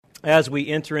as we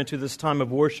enter into this time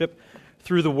of worship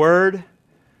through the Word,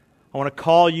 I want to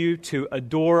call you to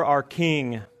adore our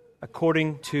King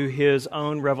according to His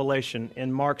own revelation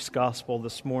in Mark's Gospel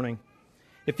this morning.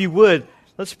 If you would,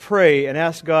 let's pray and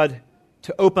ask God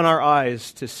to open our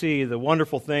eyes to see the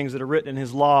wonderful things that are written in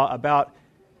His law about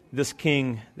this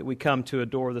King that we come to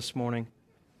adore this morning.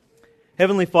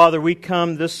 Heavenly Father, we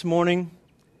come this morning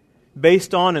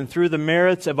based on and through the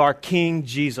merits of our King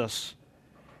Jesus.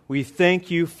 We thank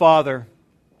you, Father,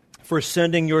 for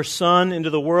sending your Son into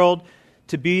the world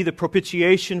to be the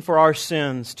propitiation for our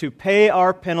sins, to pay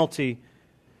our penalty,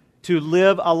 to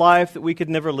live a life that we could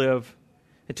never live,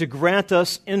 and to grant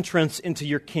us entrance into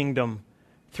your kingdom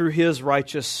through His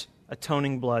righteous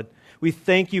atoning blood. We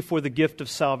thank you for the gift of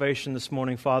salvation this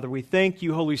morning, Father. We thank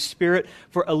you, Holy Spirit,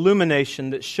 for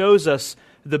illumination that shows us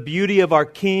the beauty of our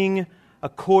King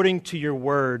according to your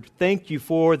word. Thank you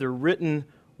for the written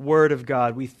Word of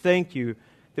God. We thank you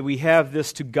that we have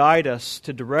this to guide us,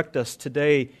 to direct us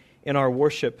today in our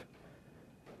worship.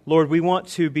 Lord, we want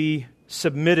to be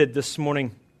submitted this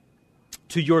morning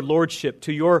to your lordship,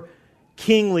 to your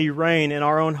kingly reign in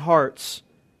our own hearts.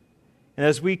 And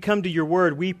as we come to your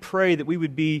word, we pray that we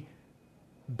would be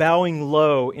bowing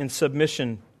low in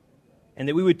submission and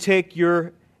that we would take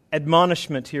your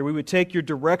admonishment here, we would take your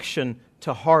direction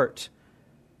to heart.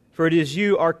 For it is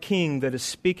you, our King, that is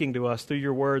speaking to us through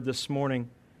your word this morning.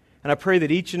 And I pray that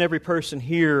each and every person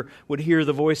here would hear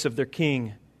the voice of their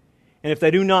King. And if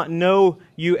they do not know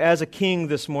you as a King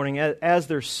this morning, as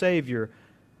their Savior,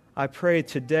 I pray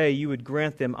today you would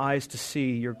grant them eyes to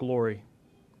see your glory.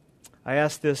 I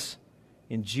ask this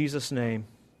in Jesus' name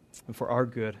and for our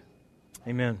good.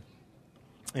 Amen.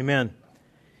 Amen.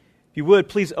 If you would,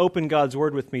 please open God's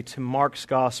Word with me to Mark's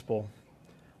Gospel.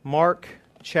 Mark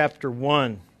chapter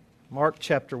 1. Mark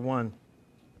chapter 1.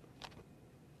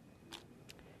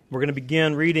 We're going to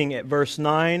begin reading at verse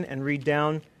 9 and read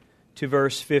down to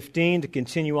verse 15 to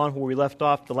continue on where we left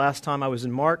off the last time I was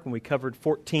in Mark when we covered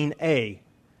 14a.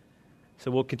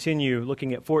 So we'll continue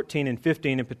looking at 14 and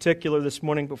 15 in particular this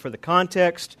morning, but for the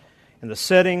context and the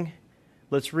setting,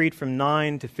 let's read from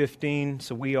 9 to 15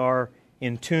 so we are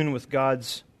in tune with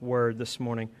God's Word this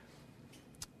morning.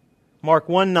 Mark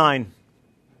 1:9.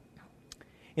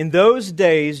 In those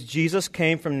days, Jesus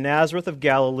came from Nazareth of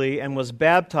Galilee and was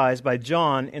baptized by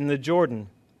John in the Jordan.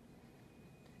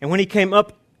 And when he came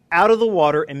up out of the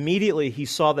water, immediately he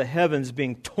saw the heavens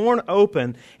being torn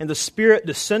open and the Spirit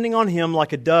descending on him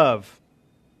like a dove.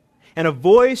 And a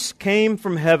voice came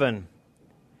from heaven,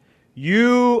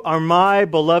 "You are my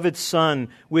beloved Son,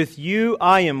 with you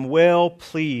I am well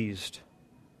pleased."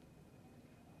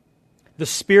 The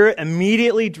Spirit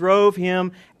immediately drove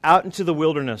him out into the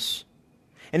wilderness.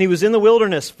 And he was in the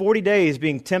wilderness 40 days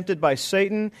being tempted by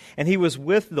Satan, and he was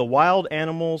with the wild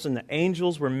animals, and the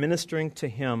angels were ministering to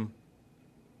him.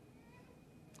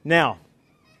 Now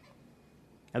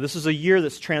this is a year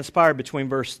that's transpired between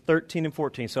verse 13 and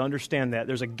 14, so understand that.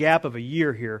 There's a gap of a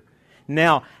year here.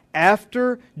 Now,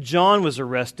 after John was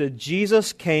arrested,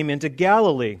 Jesus came into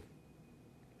Galilee.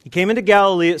 He came into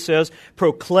Galilee, it says,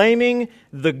 proclaiming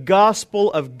the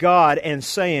gospel of God and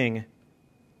saying,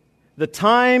 "The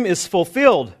time is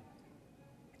fulfilled,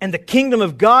 and the kingdom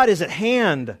of God is at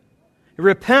hand.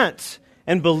 Repent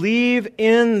and believe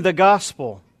in the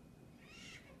gospel."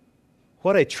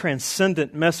 What a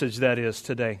transcendent message that is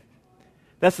today.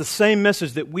 That's the same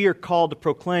message that we are called to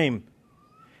proclaim.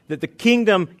 That the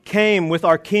kingdom came with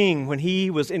our King when He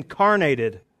was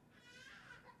incarnated.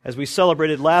 As we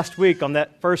celebrated last week on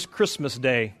that first Christmas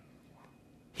day,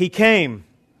 He came,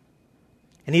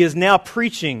 and He is now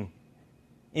preaching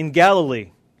in Galilee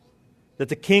that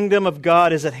the kingdom of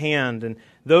God is at hand, and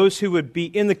those who would be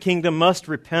in the kingdom must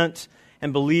repent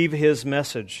and believe His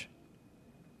message.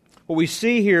 What we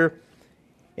see here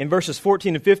in verses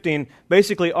 14 and 15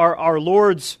 basically are our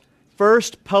Lord's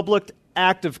first public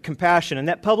act of compassion, and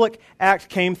that public act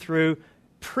came through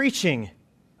preaching.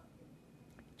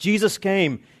 Jesus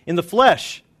came in the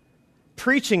flesh,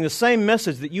 preaching the same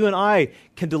message that you and I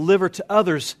can deliver to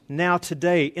others now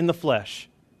today in the flesh.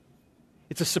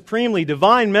 It's a supremely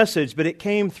divine message, but it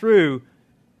came through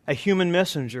a human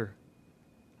messenger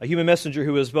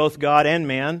who is both God and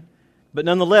man, but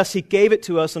nonetheless, He gave it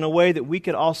to us in a way that we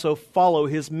could also follow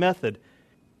His method.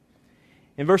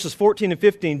 In verses 14 and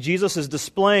 15, Jesus is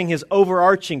displaying His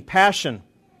overarching passion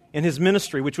in His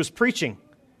ministry, which was preaching.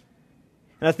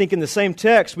 And I think in the same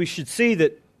text, we should see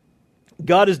that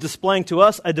God is displaying to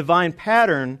us a divine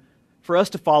pattern for us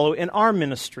to follow in our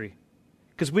ministry,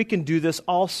 because we can do this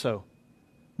also.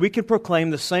 We can proclaim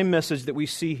the same message that we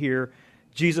see here,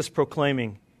 Jesus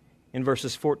proclaiming in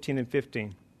verses 14 and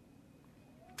 15.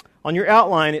 On your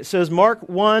outline, it says Mark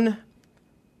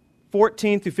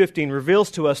 1:14 through 15 reveals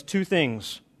to us two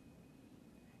things.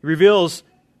 It reveals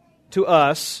to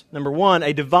us, number one,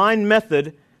 a divine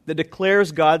method that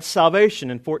declares God's salvation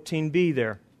in 14b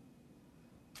there,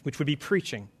 which would be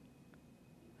preaching,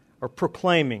 or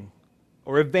proclaiming,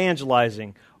 or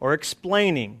evangelizing, or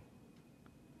explaining.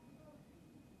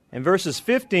 And verse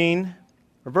 15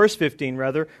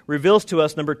 reveals to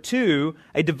us, number two,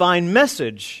 a divine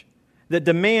message that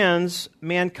demands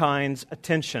mankind's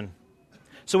attention.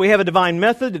 So we have a divine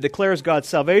method that declares God's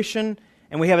salvation,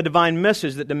 and we have a divine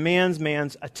message that demands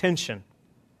man's attention.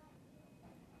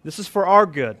 This is for our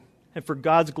good and for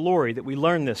God's glory that we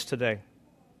learn this today.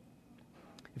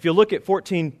 If you look at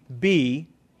 14b,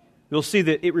 you'll see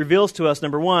that it reveals to us,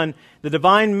 number one, the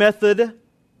divine method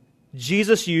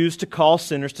Jesus used to call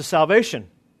sinners to salvation.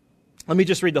 Let me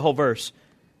just read the whole verse.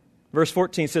 Verse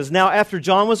 14 says, "Now after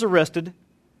John was arrested,"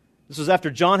 this was after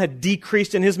John had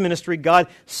decreased in his ministry, God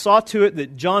saw to it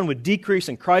that John would decrease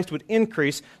and Christ would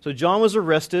increase. So John was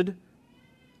arrested.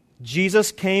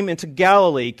 Jesus came into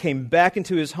Galilee, came back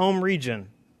into his home region.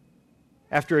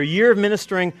 After a year of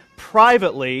ministering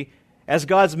privately as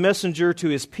God's messenger to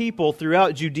his people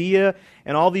throughout Judea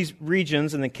and all these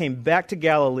regions, and then came back to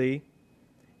Galilee.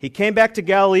 He came back to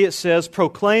Galilee, it says,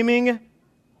 proclaiming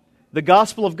the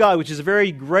gospel of God, which is a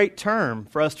very great term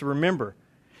for us to remember.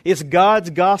 It's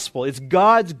God's gospel. It's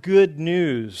God's good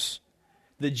news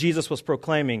that Jesus was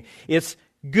proclaiming. It's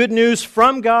good news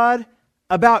from God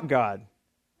about God.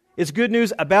 It's good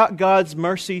news about God's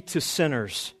mercy to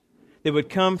sinners that would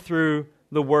come through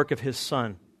the work of His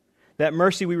Son. That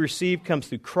mercy we receive comes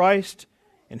through Christ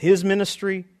and His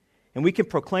ministry, and we can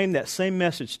proclaim that same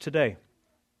message today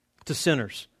to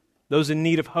sinners, those in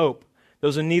need of hope,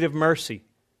 those in need of mercy.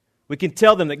 We can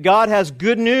tell them that God has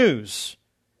good news.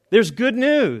 There's good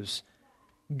news.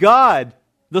 God,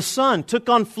 the Son, took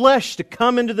on flesh to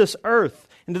come into this earth,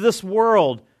 into this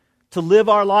world, to live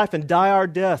our life and die our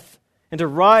death, and to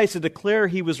rise to declare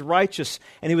He was righteous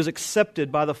and He was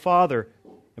accepted by the Father.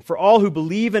 And for all who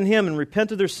believe in Him and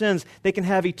repent of their sins, they can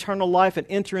have eternal life and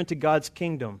enter into God's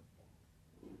kingdom.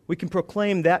 We can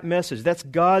proclaim that message. That's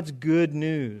God's good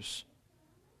news.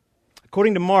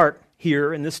 According to Mark,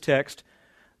 here in this text,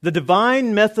 the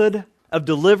divine method of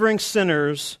delivering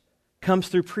sinners comes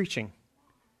through preaching.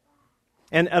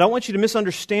 And I don't want you to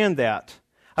misunderstand that.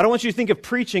 I don't want you to think of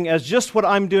preaching as just what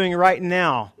I'm doing right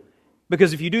now,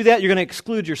 because if you do that, you're going to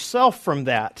exclude yourself from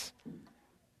that.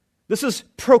 This is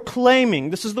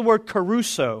proclaiming. This is the word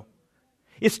caruso.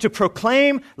 It's to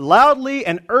proclaim loudly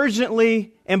and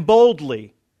urgently and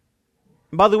boldly.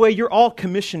 And by the way, you're all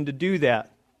commissioned to do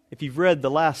that. If you've read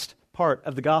the last part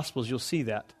of the Gospels, you'll see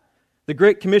that. The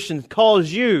Great Commission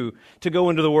calls you to go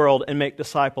into the world and make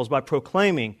disciples by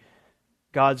proclaiming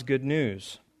God's good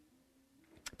news.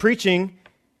 Preaching,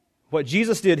 what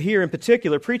Jesus did here in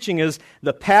particular, preaching is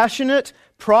the passionate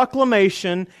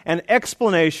proclamation and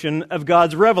explanation of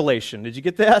God's revelation. Did you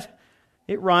get that?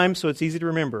 It rhymes, so it's easy to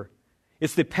remember.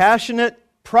 It's the passionate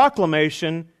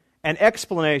proclamation and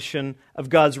explanation of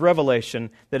God's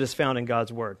revelation that is found in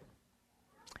God's Word.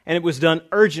 And it was done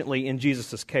urgently in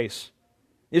Jesus' case.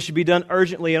 It should be done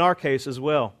urgently in our case as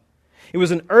well. It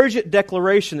was an urgent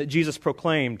declaration that Jesus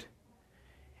proclaimed.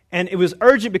 And it was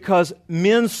urgent because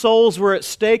men's souls were at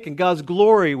stake and God's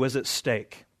glory was at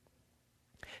stake.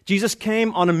 Jesus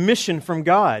came on a mission from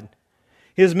God.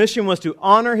 His mission was to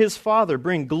honor His Father,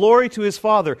 bring glory to His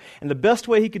Father. And the best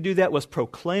way He could do that was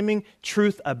proclaiming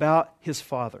truth about His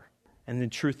Father and then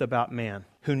truth about man,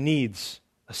 who needs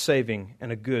a saving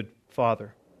and a good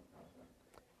Father.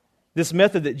 This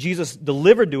method that Jesus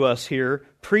delivered to us here,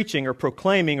 preaching or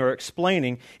proclaiming or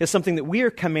explaining, is something that we are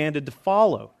commanded to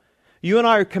follow. You and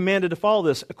I are commanded to follow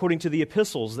this according to the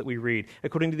epistles that we read,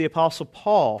 according to the Apostle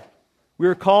Paul. We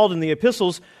are called in the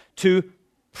epistles to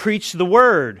preach the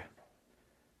Word.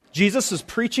 Jesus is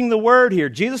preaching the Word here.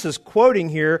 Jesus is quoting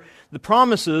here the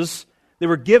promises that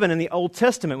were given in the Old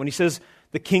Testament when He says,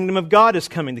 the kingdom of God is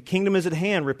coming, the kingdom is at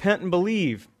hand, repent and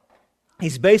believe.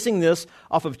 He's basing this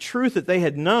off of truth that they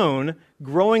had known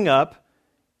growing up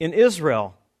in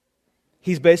Israel.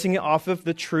 He's basing it off of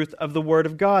the truth of the Word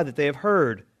of God that they have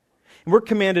heard. And we're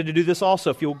commanded to do this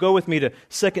also. If you'll go with me to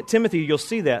 2 Timothy, you'll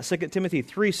see that. 2 Timothy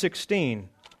 3:16.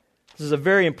 This is a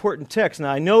very important text.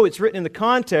 Now, I know it's written in the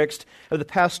context of the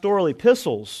pastoral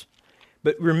epistles,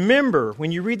 but remember,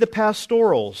 when you read the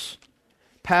pastorals,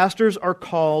 pastors are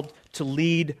called to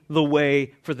lead the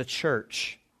way for the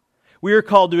church. We are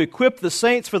called to equip the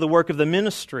saints for the work of the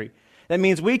ministry. That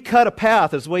means we cut a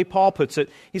path, as the way Paul puts it.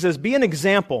 He says, be an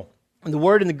example. And the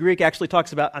word in the Greek actually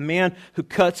talks about a man who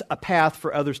cuts a path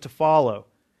for others to follow.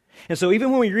 And so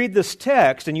even when we read this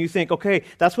text and you think, okay,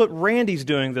 that's what Randy's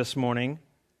doing this morning,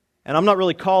 and I'm not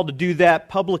really called to do that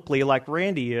publicly like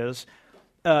Randy is,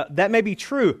 that may be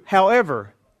true.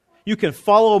 However, you can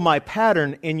follow my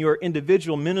pattern in your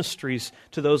individual ministries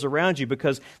to those around you,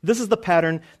 because this is the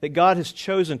pattern that God has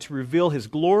chosen to reveal His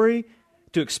glory,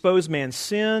 to expose man's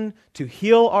sin, to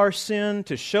heal our sin,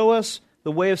 to show us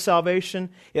the way of salvation.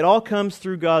 It all comes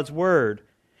through God's Word.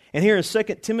 And here in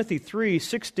 2 Timothy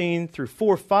 3:16 through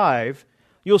 4:5,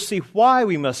 you'll see why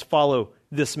we must follow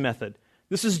this method.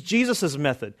 This is Jesus'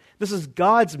 method. This is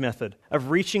God's method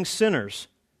of reaching sinners.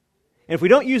 And if we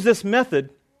don't use this method,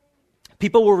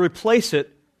 people will replace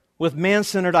it with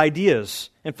man-centered ideas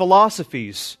and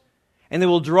philosophies, and they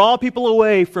will draw people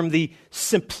away from the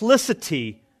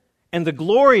simplicity and the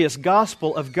glorious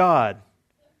gospel of God.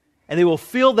 And they will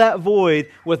fill that void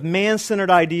with man-centered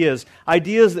ideas,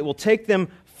 ideas that will take them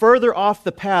further off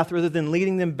the path rather than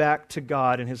leading them back to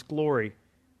God and His glory.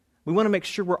 We want to make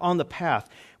sure we're on the path.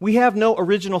 We have no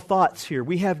original thoughts here.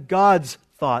 We have God's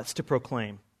thoughts to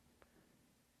proclaim.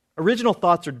 Original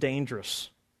thoughts are dangerous.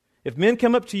 If men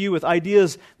come up to you with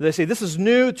ideas that they say, this is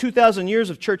new, 2,000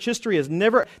 years of church history has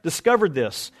never discovered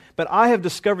this, but I have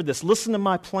discovered this, listen to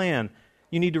my plan,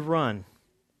 you need to run.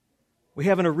 We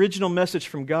have an original message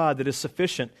from God that is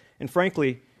sufficient, and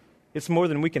frankly, it's more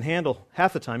than we can handle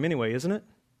half the time anyway, isn't it?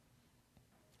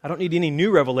 I don't need any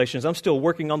new revelations. I'm still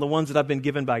working on the ones that I've been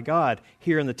given by God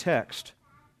here in the text.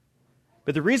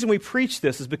 But the reason we preach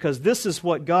this is because this is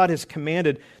what God has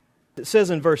commanded. It says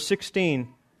in verse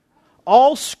 16,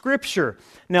 all Scripture.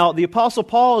 Now, the Apostle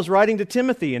Paul is writing to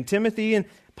Timothy, and Timothy and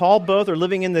Paul both are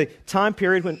living in the time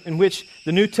period in which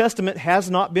the New Testament has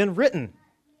not been written.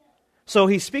 So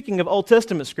he's speaking of Old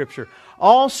Testament Scripture.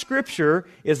 All Scripture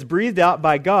is breathed out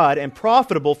by God and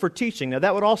profitable for teaching. Now,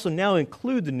 that would also now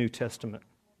include the New Testament.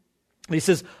 He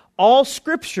says, all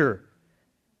Scripture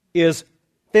is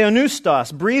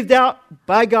theopneustos, breathed out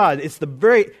by God. It's the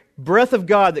very breath of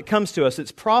God that comes to us.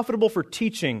 It's profitable for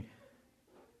teaching.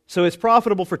 So it's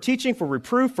profitable for teaching, for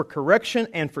reproof, for correction,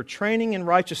 and for training in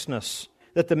righteousness,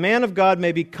 that the man of God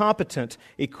may be competent,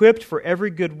 equipped for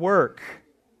every good work.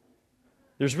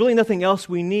 There's really nothing else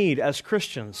we need as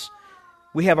Christians.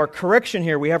 We have our correction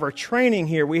here, we have our training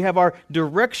here, we have our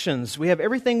directions, we have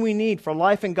everything we need for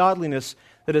life and godliness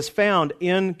that is found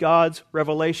in God's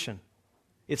revelation.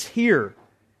 It's here.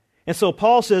 And so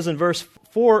Paul says in verse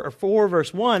 4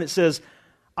 verse 1, it says,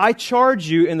 I charge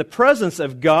you in the presence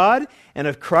of God and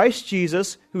of Christ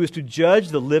Jesus, who is to judge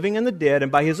the living and the dead,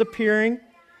 and by His appearing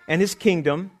and His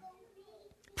kingdom,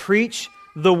 preach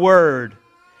the word.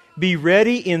 Be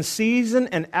ready in season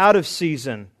and out of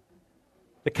season.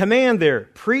 The command there,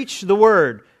 preach the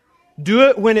word. Do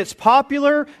it when it's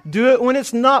popular, do it when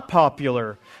it's not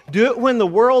popular. Do it when the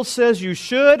world says you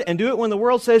should, and do it when the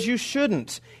world says you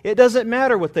shouldn't. It doesn't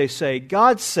matter what they say.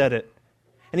 God said it.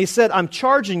 And He said, I'm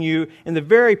charging you in the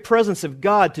very presence of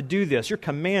God to do this. You're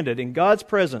commanded in God's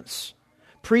presence.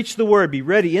 Preach the word, be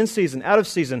ready in season, out of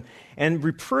season, and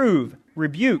reprove,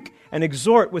 rebuke, and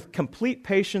exhort with complete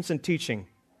patience and teaching.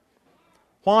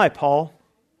 Why, Paul?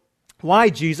 Why,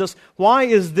 Jesus? Why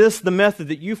is this the method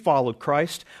that you followed,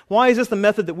 Christ? Why is this the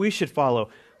method that we should follow?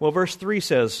 Well, verse 3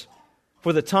 says,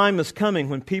 for the time is coming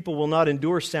when people will not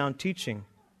endure sound teaching,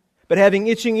 but having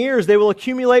itching ears, they will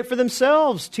accumulate for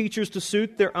themselves teachers to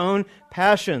suit their own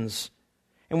passions,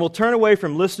 and will turn away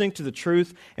from listening to the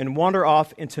truth and wander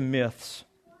off into myths.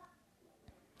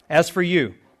 As for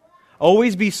you,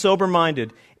 always be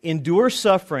sober-minded, endure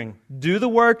suffering, do the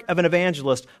work of an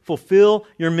evangelist, fulfill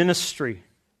your ministry.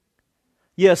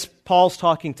 Yes, Paul's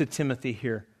talking to Timothy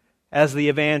here as the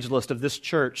evangelist of this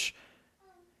church.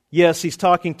 Yes, he's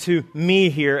talking to me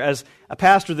here as a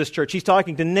pastor of this church. He's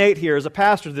talking to Nate here as a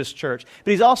pastor of this church.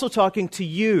 But he's also talking to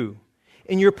you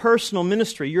in your personal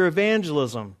ministry, your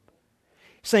evangelism.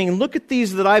 Saying, look at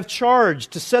these that I've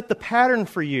charged to set the pattern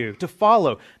for you to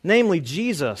follow. Namely,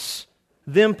 Jesus,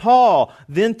 then Paul,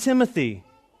 then Timothy.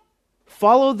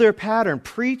 Follow their pattern.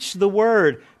 Preach the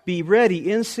word. Be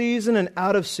ready in season and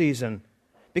out of season.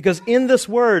 Because in this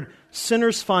word,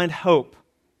 sinners find hope.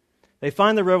 They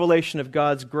find the revelation of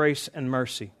God's grace and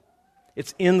mercy.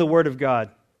 It's in the Word of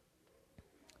God.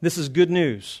 This is good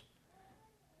news.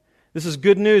 This is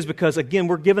good news because, again,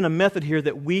 we're given a method here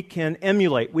that we can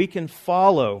emulate, we can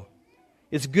follow.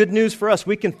 It's good news for us.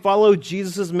 We can follow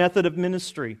Jesus' method of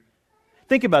ministry.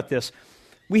 Think about this.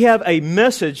 We have a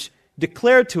message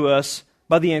declared to us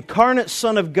by the incarnate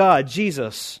Son of God,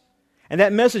 Jesus. And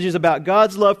that message is about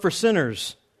God's love for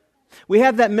sinners. We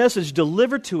have that message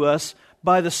delivered to us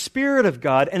by the Spirit of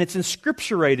God, and it's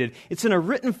inscripturated. It's in a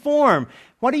written form.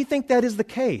 Why do you think that is the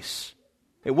case?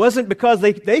 It wasn't because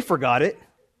they forgot it.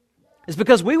 It's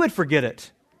because we would forget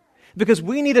it. Because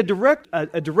we need a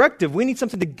directive. We need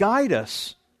something to guide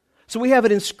us. So we have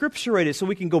it inscripturated so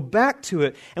we can go back to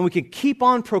it and we can keep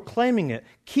on proclaiming it,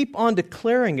 keep on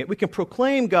declaring it. We can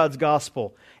proclaim God's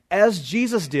gospel as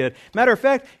Jesus did. Matter of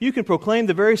fact, you can proclaim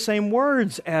the very same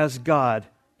words as God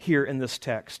here in this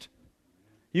text.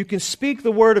 You can speak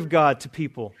the word of God to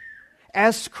people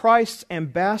as Christ's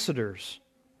ambassadors.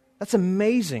 That's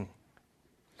amazing.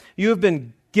 You have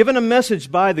been given a message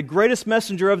by the greatest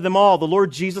messenger of them all, the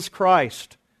Lord Jesus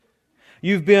Christ.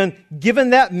 You've been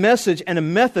given that message and a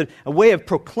method, a way of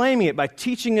proclaiming it by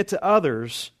teaching it to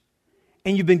others.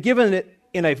 And you've been given it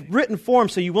in a written form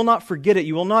so you will not forget it.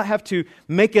 You will not have to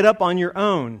make it up on your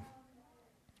own.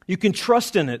 You can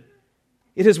trust in it.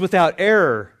 It is without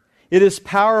error. It is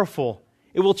powerful.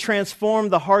 It will transform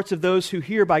the hearts of those who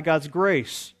hear by God's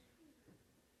grace.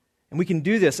 And we can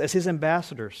do this as His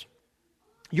ambassadors.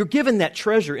 You're given that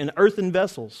treasure in earthen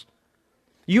vessels.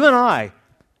 You and I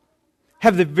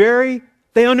have the very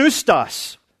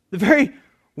theonoustos, the very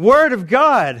Word of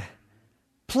God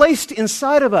placed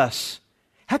inside of us.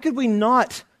 How could we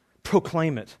not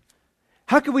proclaim it?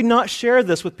 How could we not share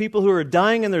this with people who are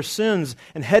dying in their sins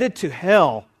and headed to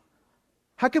hell?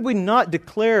 How could we not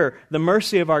declare the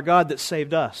mercy of our God that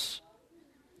saved us?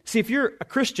 See, if you're a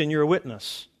Christian, you're a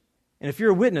witness. And if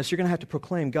you're a witness, you're going to have to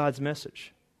proclaim God's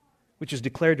message, which is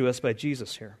declared to us by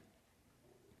Jesus here.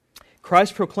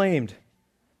 Christ proclaimed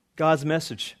God's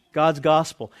message, God's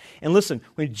gospel. And listen,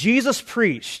 when Jesus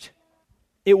preached,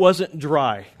 it wasn't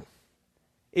dry.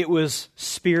 It was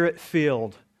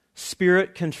Spirit-filled,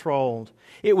 Spirit-controlled.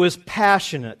 It was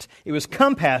passionate. It was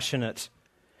compassionate.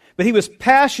 But He was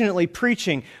passionately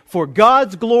preaching for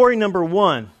God's glory, number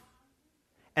one,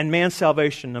 and man's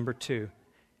salvation, number two.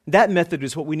 That method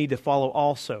is what we need to follow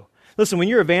also. Listen, when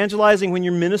you're evangelizing, when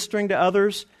you're ministering to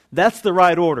others, that's the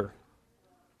right order.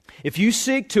 If you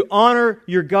seek to honor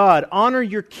your God, honor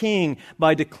your King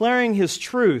by declaring His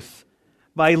truth,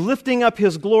 by lifting up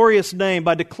His glorious name,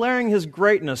 by declaring His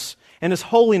greatness and His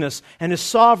holiness and His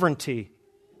sovereignty,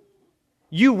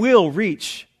 you will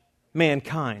reach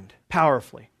mankind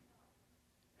powerfully.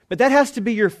 But that has to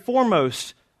be your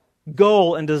foremost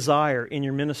goal and desire in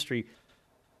your ministry.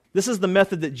 This is the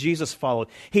method that Jesus followed.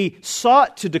 He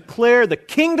sought to declare the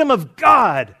kingdom of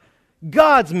God,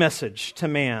 God's message to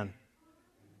man.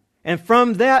 And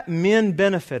from that, men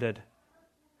benefited.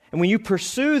 And when you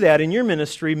pursue that in your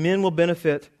ministry, men will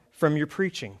benefit from your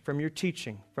preaching, from your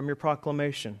teaching, from your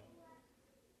proclamation.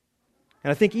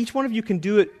 And I think each one of you can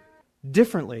do it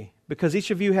differently because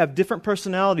each of you have different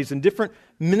personalities and different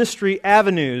ministry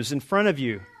avenues in front of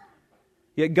you.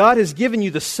 Yet God has given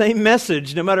you the same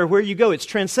message no matter where you go. It's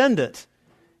transcendent.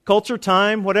 Culture,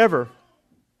 time, whatever.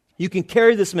 You can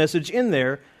carry this message in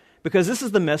there because this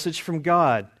is the message from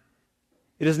God.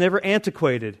 It is never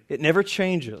antiquated. It never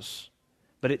changes.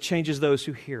 But it changes those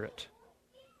who hear it.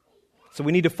 So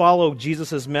we need to follow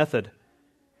Jesus' method.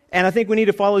 And I think we need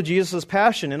to follow Jesus'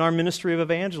 passion in our ministry of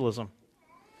evangelism.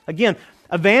 Again,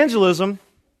 evangelism,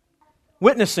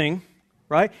 witnessing,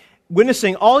 right?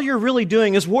 Witnessing, all you're really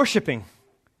doing is worshiping.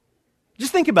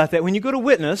 Just think about that. When you go to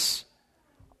witness,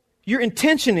 your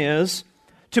intention is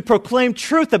to proclaim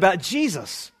truth about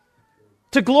Jesus,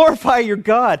 to glorify your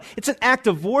God. It's an act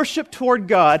of worship toward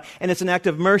God, and it's an act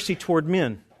of mercy toward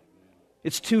men.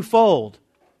 It's twofold.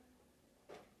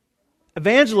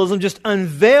 Evangelism just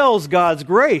unveils God's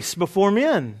grace before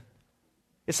men.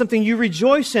 It's something you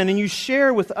rejoice in and you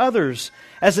share with others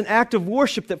as an act of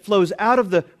worship that flows out of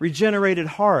the regenerated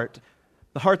heart,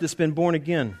 the heart that's been born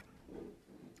again.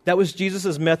 That was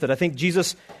Jesus' method. I think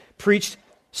Jesus preached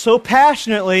so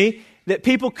passionately that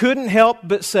people couldn't help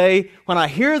but say, when I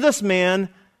hear this man,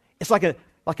 it's like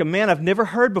a man I've never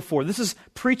heard before. This is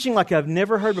preaching like I've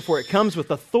never heard before. It comes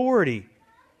with authority.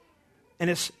 And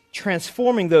it's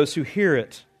transforming those who hear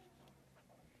it.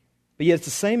 But yet it's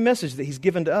the same message that He's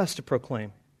given to us to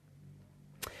proclaim.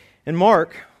 In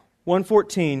Mark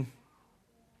 1:14,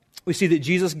 we see that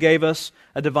Jesus gave us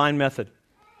a divine method.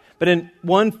 But in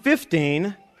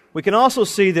 1:15, we can also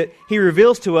see that He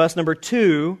reveals to us, number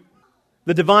two,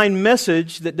 the divine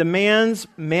message that demands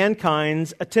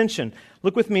mankind's attention.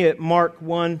 Look with me at Mark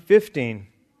 1:15.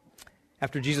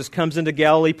 After Jesus comes into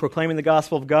Galilee proclaiming the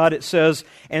gospel of God, it says,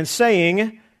 and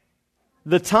saying,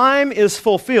 the time is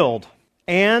fulfilled,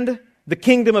 and the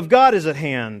kingdom of God is at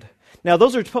hand. Now,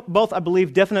 those are both, I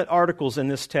believe, definite articles in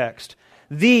this text.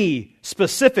 The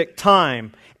specific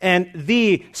time and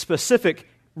the specific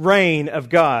reign of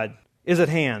God is at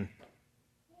hand.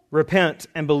 Repent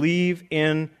and believe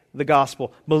in the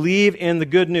gospel. Believe in the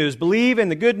good news. Believe in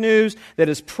the good news that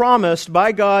is promised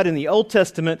by God in the Old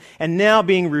Testament and now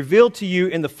being revealed to you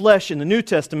in the flesh in the New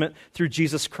Testament through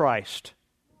Jesus Christ.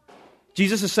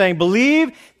 Jesus is saying,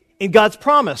 believe in God's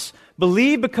promise.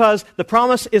 Believe because the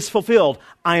promise is fulfilled.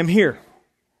 I am here.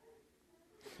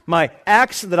 My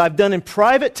acts that I've done in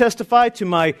private testify to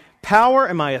my power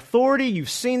and my authority. You've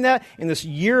seen that in this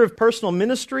year of personal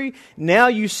ministry. Now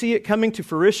you see it coming to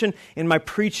fruition in my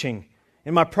preaching,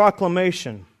 in my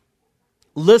proclamation.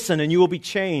 Listen and you will be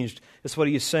changed, is what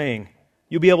he is saying.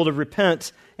 You'll be able to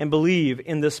repent and believe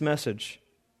in this message.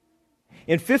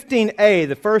 In 15a,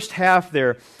 the first half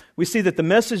there, we see that the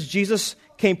message Jesus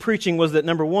came preaching was that,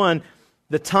 number one,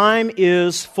 the time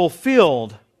is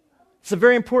fulfilled. It's a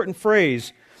very important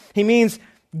phrase. He means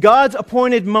God's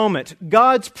appointed moment,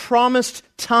 God's promised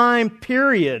time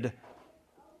period.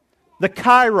 The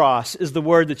kairos is the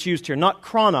word that's used here, not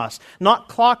chronos, not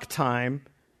clock time,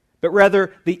 but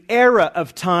rather the era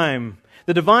of time,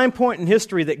 the divine point in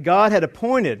history that God had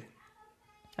appointed,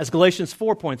 as Galatians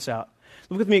 4 points out.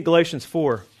 Look with me at Galatians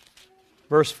 4,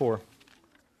 verse 4.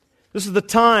 This is the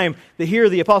time that here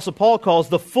the Apostle Paul calls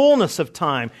the fullness of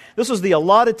time. This was the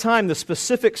allotted time, the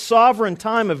specific sovereign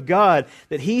time of God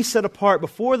that He set apart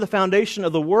before the foundation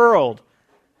of the world.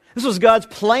 This was God's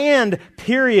planned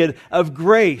period of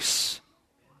grace.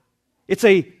 It's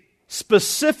a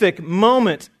specific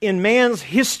moment in man's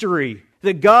history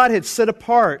that God had set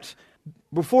apart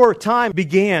before time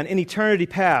began in eternity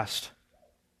past.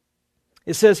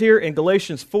 It says here in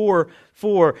Galatians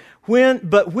 4:4,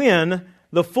 when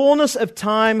the fullness of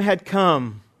time had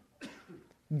come,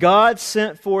 God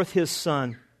sent forth His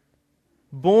Son,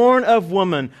 born of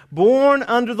woman, born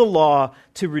under the law,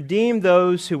 to redeem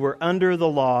those who were under the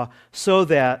law, so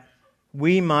that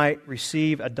we might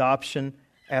receive adoption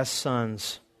as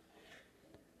sons.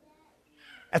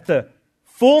 At the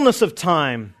fullness of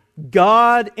time,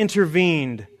 God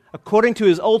intervened according to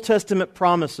His Old Testament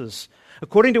promises,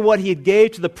 according to what He had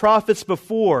gave to the prophets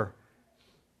before.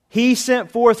 He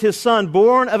sent forth His Son,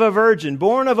 born of a virgin,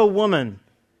 born of a woman,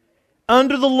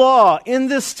 under the law in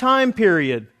this time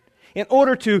period, in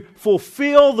order to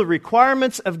fulfill the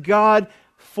requirements of God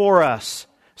for us,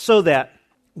 so that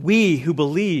we who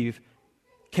believe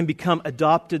can become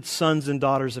adopted sons and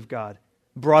daughters of God,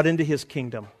 brought into His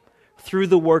kingdom through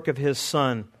the work of His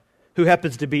Son, who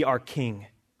happens to be our King.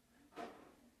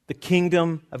 The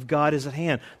kingdom of God is at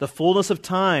hand. The fullness of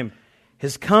time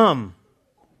has come.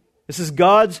 This is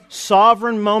God's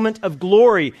sovereign moment of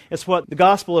glory. It's what the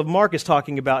Gospel of Mark is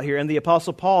talking about here and the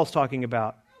Apostle Paul is talking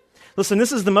about. Listen,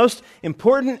 this is the most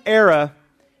important era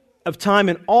of time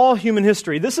in all human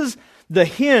history. This is the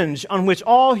hinge on which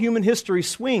all human history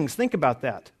swings. Think about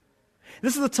that.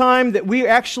 This is the time that we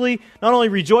actually not only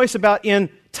rejoice about in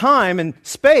time and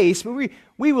space, but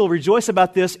we will rejoice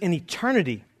about this in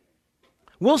eternity.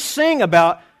 We'll sing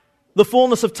about the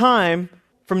fullness of time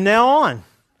from now on.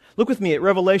 Look with me at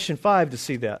Revelation 5 to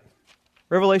see that.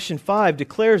 Revelation 5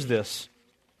 declares this.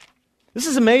 This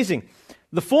is amazing.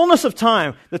 The fullness of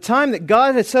time, the time that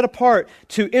God had set apart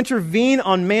to intervene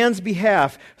on man's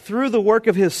behalf through the work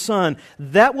of His Son,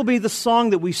 that will be the song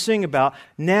that we sing about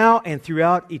now and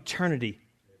throughout eternity.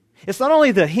 It's not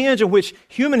only the hinge on which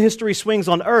human history swings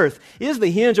on earth, it is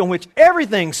the hinge on which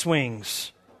everything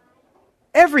swings.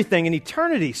 Everything in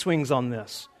eternity swings on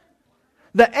this.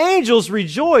 The angels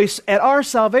rejoice at our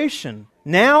salvation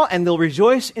now, and they'll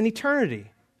rejoice in eternity.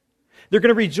 They're going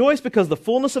to rejoice because the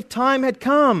fullness of time had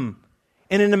come.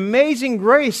 And in amazing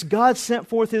grace, God sent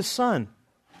forth His Son.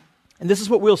 And this is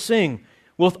what we'll sing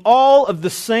with all of the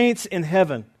saints in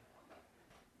heaven.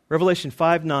 Revelation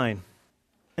 5:9.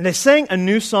 And they sang a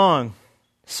new song,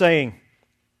 saying,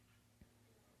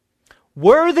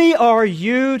 "Worthy are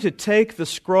you to take the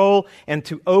scroll and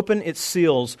to open its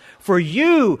seals. For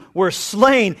you were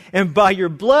slain, and by your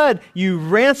blood you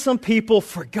ransomed people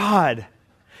for God."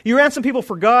 You ransomed people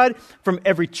for God from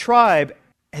every tribe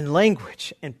and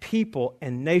language and people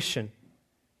and nation.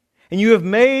 And you have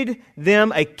made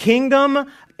them a kingdom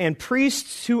and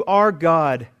priests to our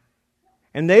God,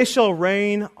 and they shall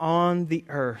reign on the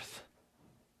earth.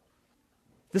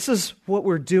 This is what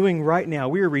we're doing right now.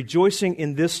 We are rejoicing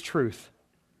in this truth.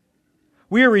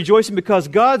 We are rejoicing because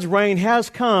God's reign has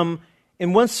come,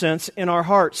 in one sense, in our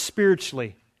hearts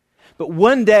spiritually. But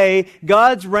one day,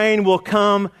 God's reign will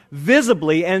come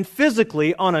visibly and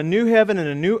physically on a new heaven and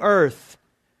a new earth.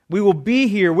 We will be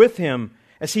here with Him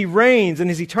as He reigns in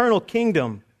His eternal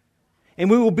kingdom. And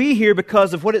we will be here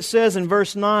because of what it says in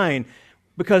verse 9,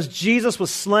 because Jesus was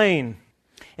slain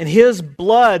and His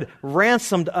blood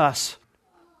ransomed us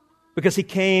because He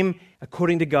came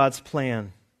according to God's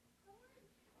plan.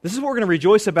 This is what we're going to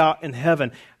rejoice about in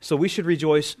heaven. So we should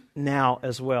rejoice now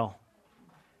as well.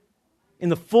 In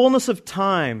the fullness of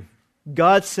time,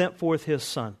 God sent forth His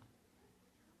Son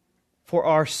for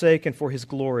our sake and for His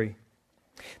glory.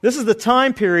 This is the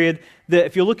time period that,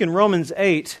 if you look in Romans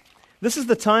 8, this is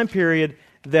the time period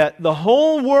that the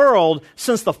whole world,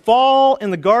 since the fall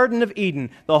in the Garden of Eden,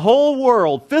 the whole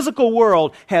world, physical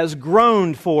world, has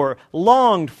groaned for,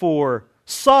 longed for,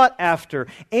 sought after.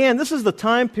 And this is the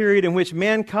time period in which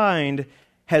mankind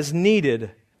has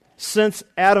needed. Since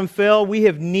Adam fell, we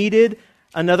have needed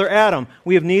another Adam.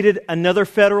 We have needed another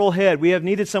federal head. We have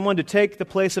needed someone to take the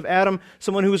place of Adam,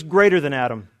 someone who was greater than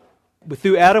Adam.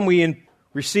 Through Adam, we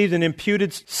received an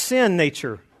imputed sin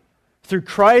nature. Through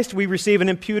Christ, we receive an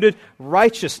imputed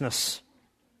righteousness.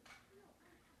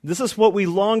 This is what we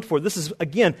longed for. This is,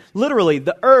 again, literally,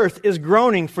 the earth is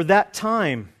groaning for that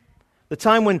time. The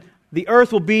time when the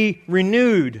earth will be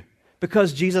renewed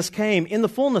because Jesus came in the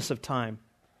fullness of time.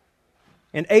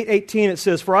 In 8:18 it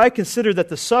says, "For I consider that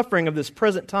the suffering of this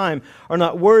present time are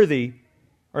not worth,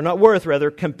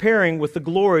 comparing with the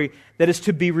glory that is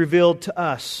to be revealed to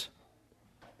us.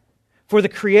 For the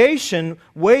creation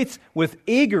waits with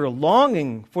eager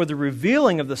longing for the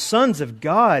revealing of the sons of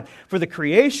God. For the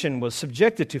creation was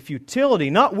subjected to futility,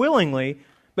 not willingly,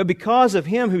 but because of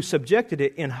Him who subjected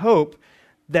it, in hope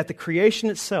that the creation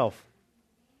itself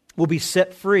will be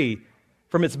set free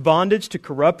from its bondage to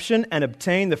corruption and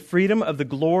obtain the freedom of the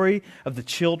glory of the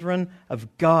children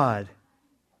of God.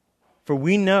 For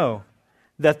we know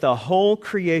that the whole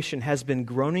creation has been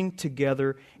groaning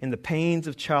together in the pains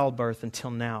of childbirth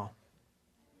until now."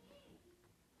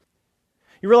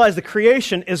 You realize the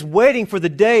creation is waiting for the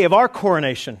day of our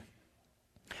coronation,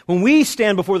 when we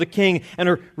stand before the King and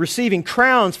are receiving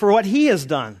crowns for what He has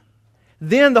done.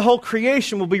 Then the whole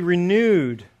creation will be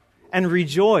renewed and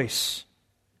rejoice.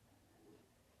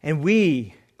 And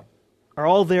we are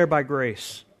all there by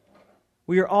grace.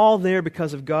 We are all there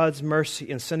because of God's mercy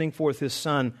in sending forth His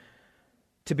Son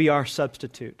to be our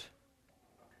substitute.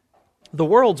 The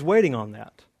world's waiting on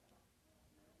that.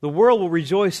 The world will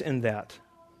rejoice in that.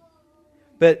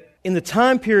 But in the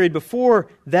time period before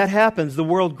that happens, the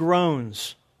world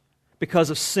groans because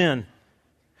of sin.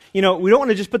 You know, we don't want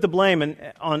to just put the blame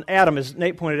on Adam, as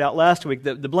Nate pointed out last week.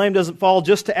 The blame doesn't fall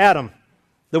just to Adam.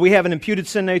 Though we have an imputed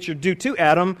sin nature due to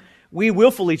Adam, we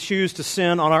willfully choose to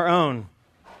sin on our own.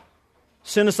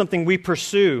 Sin is something we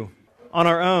pursue on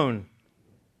our own.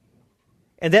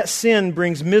 And that sin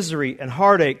brings misery and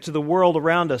heartache to the world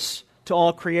around us, to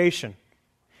all creation.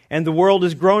 And the world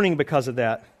is groaning because of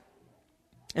that.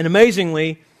 And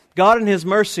amazingly, God in His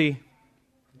mercy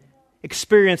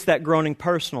experienced that groaning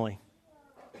personally.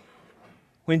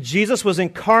 When Jesus was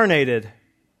incarnated,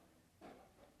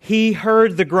 He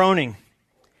heard the groaning.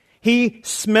 He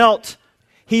smelt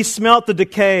the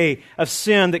decay of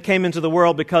sin that came into the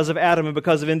world because of Adam and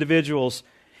because of individuals.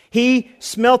 He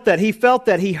smelt that, He felt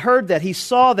that, He heard that, He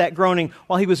saw that groaning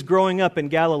while He was growing up in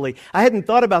Galilee. I hadn't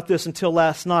thought about this until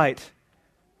last night.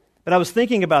 But I was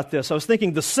thinking about this. I was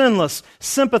thinking the sinless,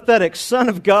 sympathetic Son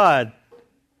of God.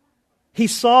 He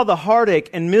saw the heartache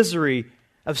and misery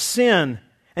of sin,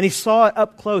 and He saw it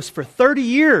up close for 30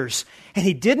 years, and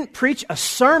He didn't preach a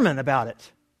sermon about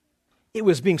it. It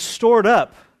was being stored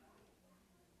up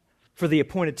for the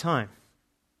appointed time.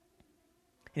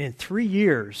 And in 3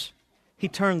 years, He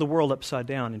turned the world upside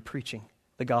down in preaching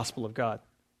the gospel of God.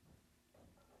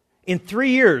 In 3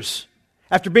 years,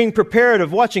 after being prepared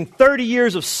of watching 30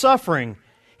 years of suffering,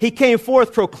 He came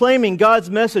forth proclaiming God's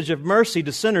message of mercy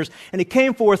to sinners, and He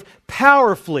came forth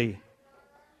powerfully.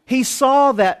 He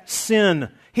saw that sin.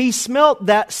 He smelt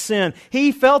that sin.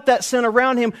 He felt that sin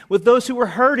around Him with those who were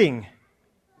hurting.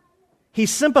 He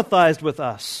sympathized with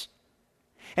us.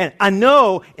 And I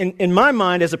know in my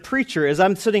mind as a preacher, as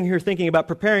I'm sitting here thinking about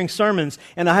preparing sermons,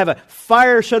 and I have a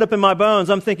fire shut up in my bones,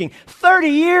 I'm thinking, 30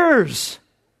 years!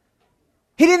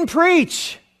 He didn't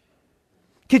preach.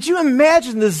 Could you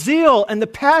imagine the zeal and the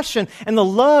passion and the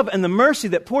love and the mercy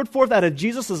that poured forth out of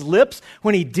Jesus' lips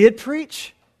when He did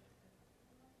preach?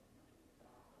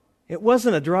 It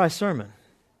wasn't a dry sermon.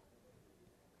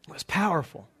 It was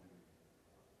powerful.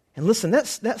 And listen,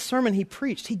 that sermon He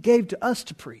preached, He gave to us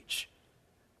to preach.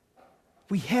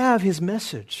 We have His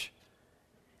message,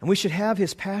 and we should have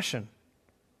His passion.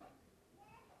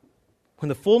 When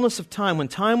the fullness of time, when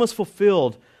time was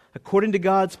fulfilled, according to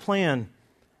God's plan,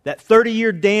 that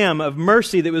 30-year dam of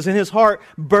mercy that was in His heart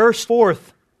burst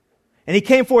forth. And He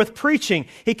came forth preaching.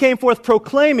 He came forth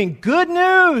proclaiming, good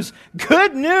news,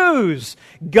 good news.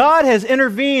 God has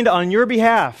intervened on your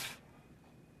behalf.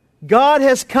 God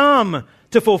has come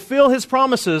to fulfill His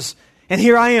promises, and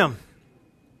here I am.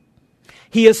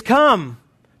 He has come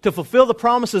to fulfill the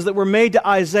promises that were made to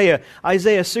Isaiah.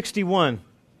 Isaiah 61,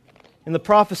 in the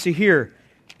prophecy here,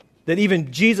 that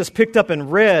even Jesus picked up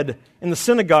and read in the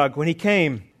synagogue when he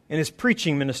came in his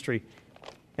preaching ministry.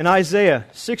 In Isaiah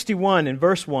 61, in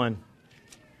verse 1,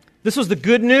 this was the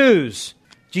good news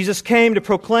Jesus came to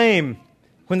proclaim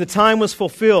when the time was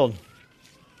fulfilled.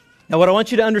 Now, what I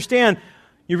want you to understand,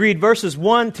 you read verses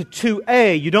 1 to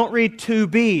 2a. You don't read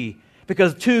 2b,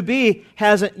 because 2b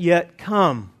hasn't yet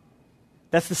come.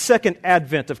 That's the second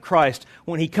advent of Christ,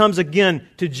 when He comes again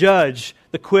to judge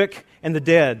the quick and the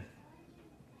dead.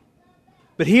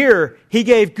 But here, He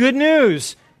gave good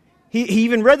news. He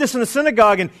even read this in the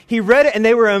synagogue, and he read it, and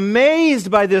they were amazed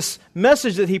by this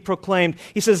message that He proclaimed.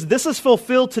 He says, this is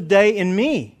fulfilled today in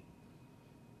me.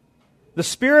 The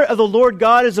Spirit of the Lord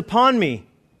God is upon me,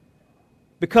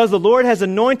 because the Lord has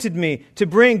anointed me to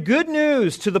bring good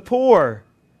news to the poor,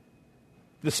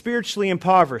 the spiritually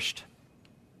impoverished.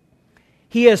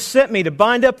 He has sent me to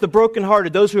bind up the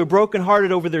brokenhearted, those who are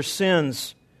brokenhearted over their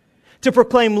sins, to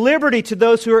proclaim liberty to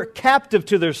those who are captive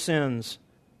to their sins.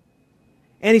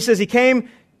 And He says He came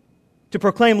to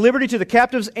proclaim liberty to the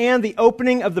captives and the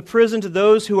opening of the prison to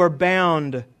those who are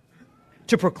bound,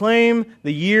 to proclaim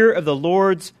the year of the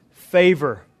Lord's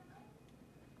favor.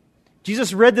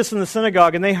 Jesus read this in the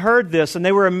synagogue, and they heard this, and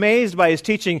they were amazed by His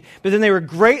teaching, but then they were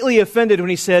greatly offended when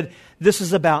He said, this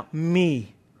is about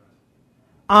me.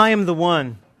 I am the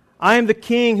one. I am the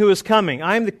King who is coming.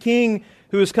 I am the King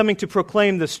who is coming to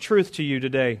proclaim this truth to you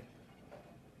today.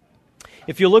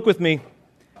 If you look with me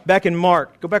back in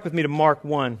Mark, go back with me to Mark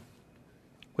 1.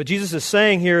 What Jesus is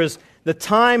saying here is the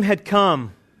time had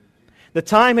come. The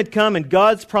time had come and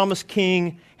God's promised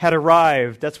King had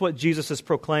arrived. That's what Jesus is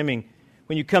proclaiming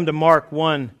when you come to Mark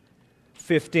 1:15.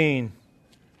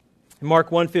 In Mark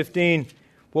 1:15,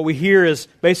 what we hear is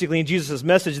basically in Jesus'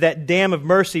 message that dam of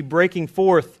mercy breaking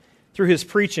forth through His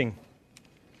preaching.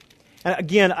 And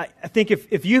again, I think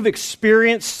if you've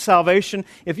experienced salvation,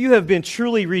 if you have been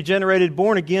truly regenerated,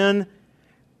 born again,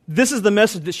 this is the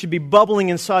message that should be bubbling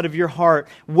inside of your heart,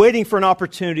 waiting for an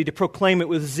opportunity to proclaim it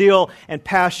with zeal and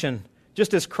passion,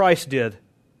 just as Christ did.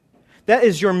 That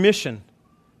is your mission.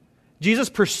 Jesus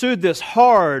pursued this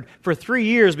hard for 3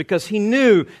 years because He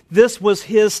knew this was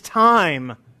His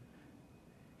time.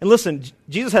 And listen,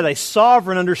 Jesus had a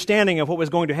sovereign understanding of what was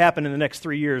going to happen in the next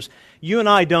 3 years. You and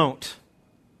I don't.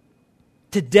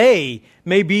 Today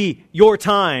may be your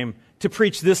time to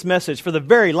preach this message for the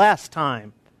very last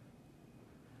time.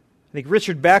 I think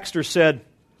Richard Baxter said,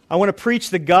 I want to preach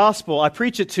the gospel. I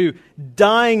preach it to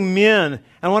dying men.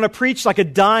 I want to preach like a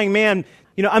dying man.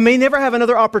 You know, I may never have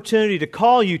another opportunity to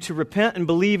call you to repent and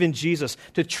believe in Jesus,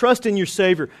 to trust in your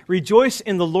Savior, rejoice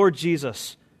in the Lord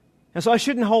Jesus. And so I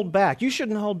shouldn't hold back. You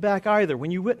shouldn't hold back either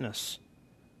when you witness.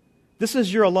 This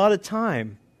is your allotted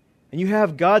time. And you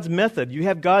have God's method. You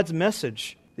have God's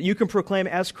message that you can proclaim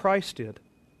as Christ did.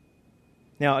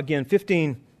 Now, again,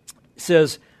 15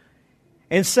 says,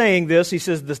 and saying this, He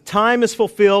says, the time is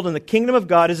fulfilled and the kingdom of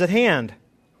God is at hand.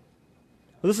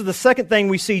 Well, this is the second thing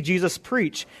we see Jesus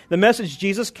preach. The message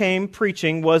Jesus came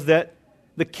preaching was that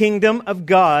the kingdom of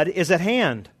God is at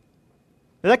hand.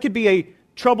 Now, that could be a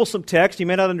troublesome text. You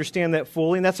may not understand that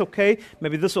fully, and that's okay.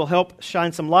 Maybe this will help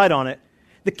shine some light on it.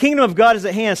 The kingdom of God is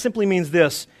at hand simply means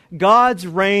this: God's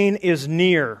reign is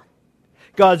near.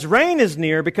 God's reign is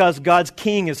near because God's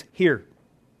king is here.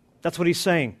 That's what He's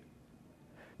saying.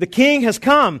 The king has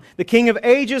come. The King of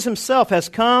ages Himself has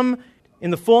come in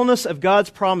the fullness of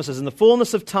God's promises, in the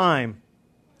fullness of time.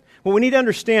 What we need to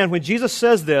understand when Jesus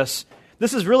says this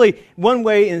is really one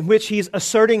way in which He's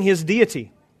asserting His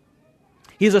deity.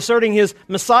 He's asserting His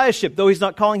messiahship, though He's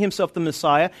not calling Himself the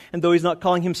Messiah, and though He's not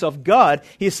calling Himself God,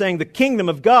 He's saying the kingdom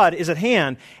of God is at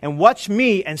hand, and watch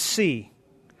me and see.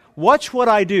 Watch what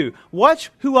I do.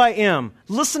 Watch who I am.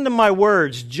 Listen to my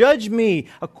words. Judge me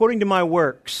according to my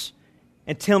works,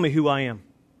 and tell me who I am.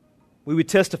 We would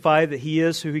testify that He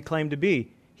is who He claimed to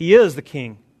be. He is the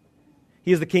King.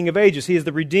 He is the King of ages. He is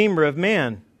the Redeemer of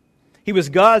man. He was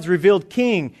God's revealed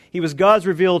King. He was God's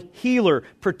revealed healer,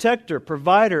 protector,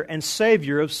 provider, and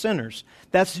Savior of sinners.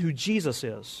 That's who Jesus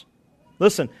is.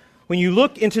 Listen, when you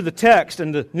look into the text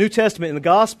in the New Testament, in the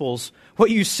Gospels,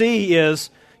 what you see is,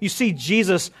 you see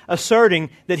Jesus asserting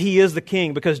that He is the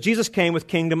King, because Jesus came with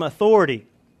kingdom authority.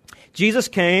 Jesus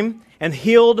came and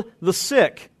healed the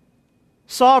sick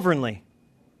sovereignly,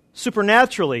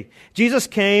 supernaturally. Jesus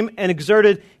came and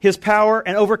exerted His power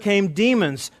and overcame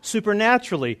demons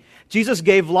supernaturally. Jesus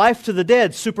gave life to the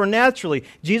dead supernaturally.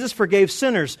 Jesus forgave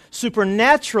sinners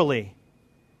supernaturally.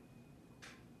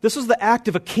 This was the act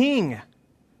of a king.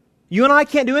 You and I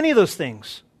can't do any of those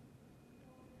things.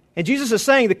 And Jesus is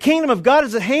saying, the kingdom of God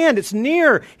is at hand. It's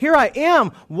near. Here I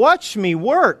am. Watch me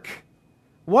work.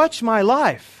 Watch my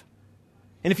life.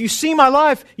 And if you see my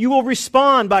life, you will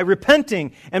respond by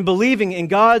repenting and believing in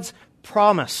God's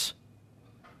promise.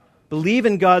 Believe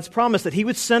in God's promise that He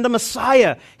would send a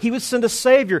Messiah. He would send a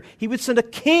Savior. He would send a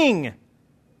King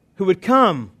who would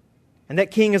come. And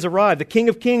that King has arrived. The King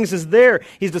of Kings is there.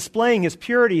 He's displaying His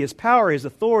purity, His power, His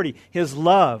authority, His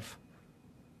love.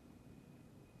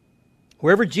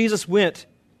 Wherever Jesus went,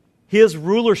 His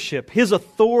rulership, His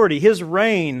authority, His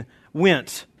reign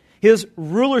went. His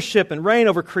rulership and reign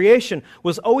over creation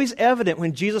was always evident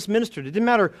when Jesus ministered. It didn't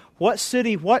matter what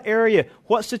city, what area,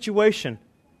 what situation.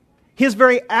 His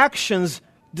very actions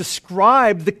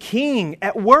described the King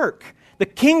at work. The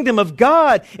kingdom of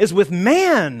God is with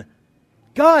man.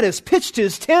 God has pitched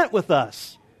His tent with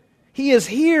us. He is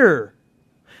here.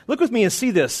 Look with me and see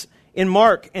this in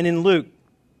Mark and in Luke.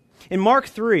 In Mark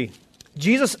 3,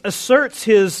 Jesus asserts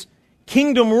His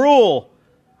kingdom rule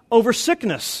over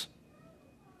sickness,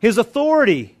 His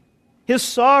authority, His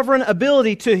sovereign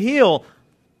ability to heal.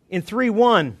 In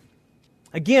 3:1,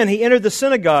 again, He entered the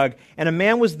synagogue, and a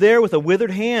man was there with a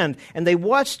withered hand, and they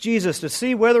watched Jesus to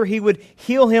see whether He would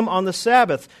heal him on the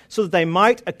Sabbath, so that they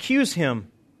might accuse Him.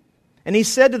 And He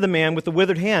said to the man with the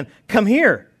withered hand, "Come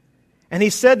here." And He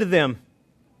said to them,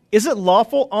 "Is it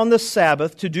lawful on the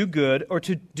Sabbath to do good or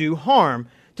to do harm,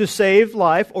 to save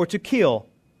life or to kill?"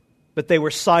 But they were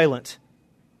silent.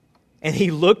 And He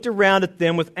looked around at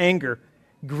them with anger,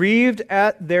 grieved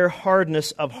at their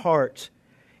hardness of heart,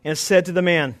 and said to the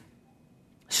man,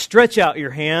 "Stretch out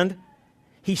your hand."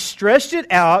 He stretched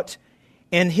it out,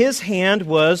 and his hand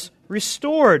was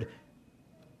restored.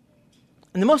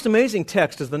 And the most amazing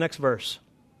text is the next verse.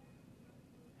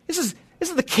 This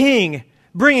is the King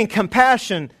bringing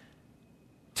compassion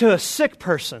to a sick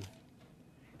person.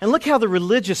 And look how the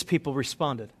religious people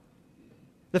responded.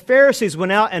 The Pharisees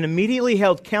went out and immediately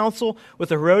held counsel with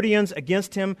the Herodians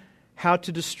against Him, how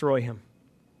to destroy Him.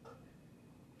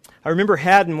 I remember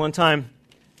Haddon one time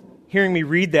hearing me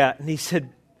read that, and he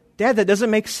said, "Dad, that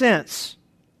doesn't make sense.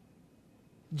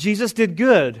 Jesus did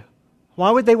good.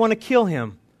 Why would they want to kill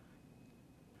Him?"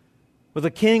 Well, the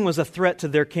king was a threat to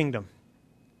their kingdom.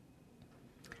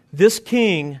 This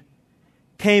king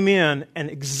came in and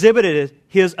exhibited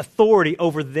his authority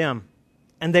over them,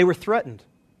 and they were threatened.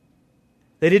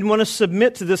 They didn't want to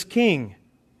submit to this king.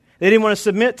 They didn't want to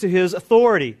submit to his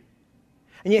authority.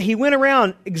 And yet He went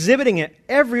around exhibiting it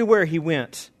everywhere He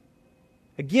went.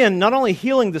 Again, not only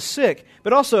healing the sick,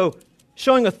 but also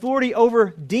showing authority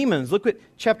over demons. Look what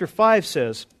chapter 5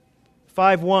 says.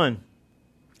 5:1.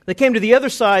 They came to the other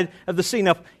side of the sea.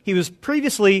 Now, He was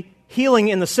previously healing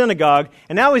in the synagogue,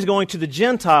 and now He's going to the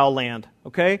Gentile land,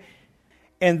 okay?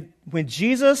 And when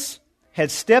Jesus had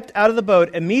stepped out of the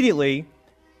boat, immediately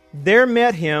there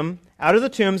met Him out of the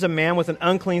tombs a man with an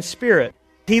unclean spirit.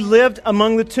 He lived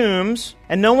among the tombs,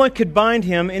 and no one could bind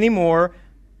him anymore,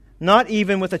 not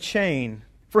even with a chain.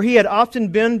 For he had often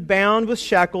been bound with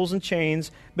shackles and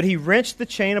chains, but He wrenched the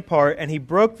chain apart, and He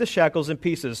broke the shackles in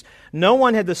pieces. No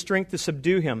one had the strength to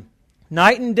subdue him.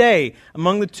 Night and day,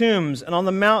 among the tombs and on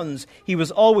the mountains, He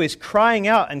was always crying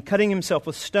out and cutting Himself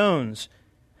with stones.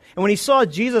 And when He saw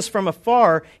Jesus from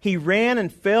afar, He ran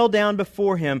and fell down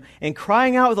before Him, and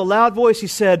crying out with a loud voice, He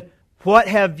said, "What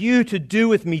have you to do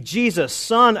with me, Jesus,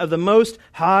 Son of the Most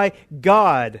High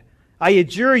God? I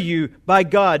adjure you, by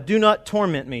God, do not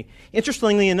torment me."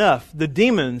 Interestingly enough, the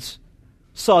demons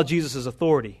saw Jesus'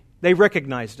 authority. They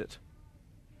recognized it.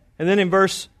 And then in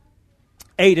verse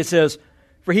 8 it says,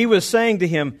 "For He was saying to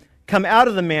him, 'Come out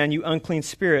of the man, you unclean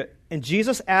spirit.' And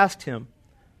Jesus asked him,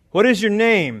 'What is your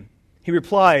name?' He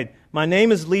replied, 'My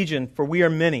name is Legion, for we are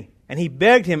many.' And He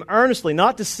begged him earnestly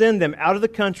not to send them out of the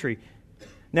country.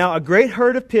 Now a great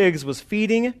herd of pigs was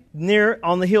feeding near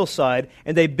on the hillside,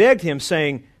 and they begged Him,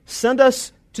 saying, 'Send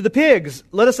us to the pigs,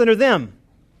 let us enter them.'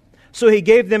 So He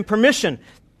gave them permission."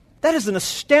 That is an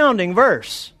astounding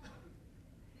verse.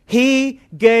 He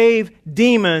gave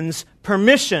demons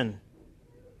permission.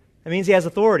 That means He has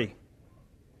authority.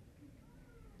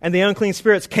 And the unclean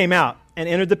spirits came out and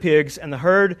entered the pigs, and the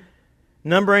herd,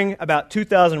 numbering about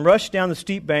 2,000, rushed down the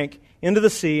steep bank into the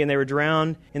sea, and they were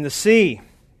drowned in the sea.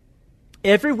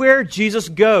 Everywhere Jesus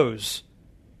goes,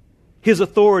 His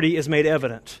authority is made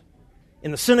evident. In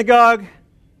the synagogue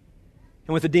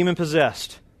and with the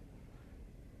demon-possessed.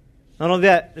 Not only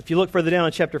that, if you look further down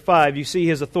in chapter 5, you see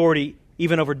His authority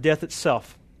even over death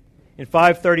itself. In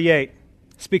 5:38,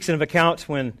 it speaks of an account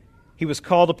when He was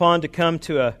called upon to come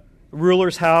to a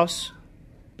ruler's house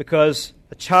because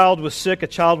A child was sick, a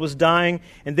child was dying.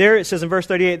 And there it says in verse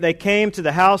 38, they came to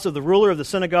the house of the ruler of the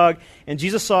synagogue, and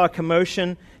Jesus saw a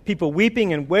commotion, people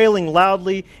weeping and wailing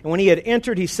loudly. And when he had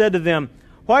entered, he said to them,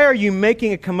 "Why are you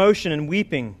making a commotion and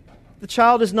weeping? The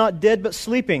child is not dead, but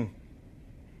sleeping."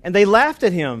 And they laughed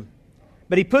at him.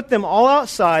 But he put them all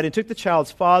outside and took the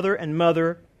child's father and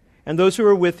mother and those who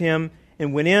were with him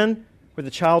and went in where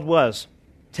the child was.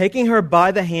 Taking her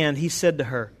by the hand, he said to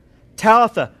her,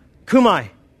 "Talitha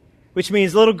cumi," which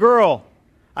means, "Little girl,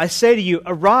 I say to you,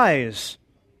 arise."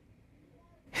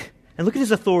 And look at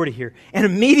his authority here. And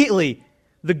immediately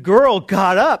the girl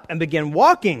got up and began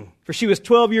walking, for she was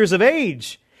 12 years of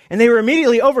age. And they were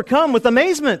immediately overcome with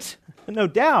amazement, no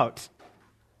doubt.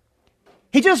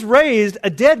 He just raised a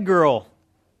dead girl.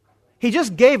 He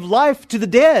just gave life to the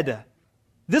dead.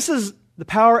 This is the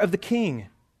power of the King.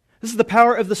 This is the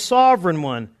power of the Sovereign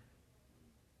One.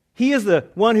 He is the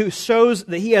one who shows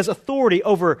that he has authority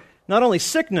over not only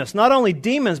sickness, not only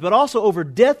demons, but also over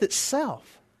death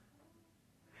itself.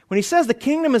 When he says the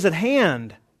kingdom is at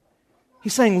hand,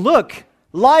 he's saying, look,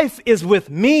 life is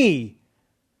with me.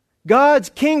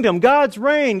 God's kingdom, God's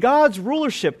reign, God's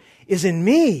rulership is in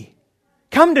me.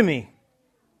 Come to me.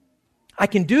 I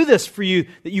can do this for you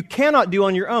that you cannot do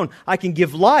on your own. I can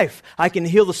give life. I can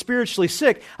heal the spiritually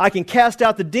sick. I can cast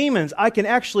out the demons. I can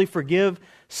actually forgive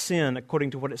sin,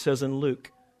 according to what it says in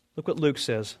Luke. Look what Luke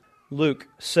says. Luke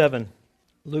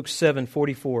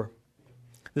 7:44.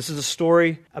 This is a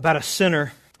story about a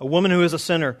sinner, a woman who is a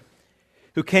sinner,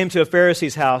 who came to a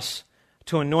Pharisee's house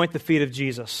to anoint the feet of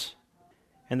Jesus.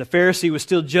 And the Pharisee was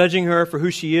still judging her for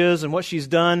who she is and what she's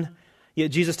done. Yet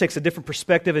Jesus takes a different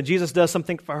perspective, and Jesus does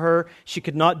something for her she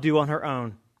could not do on her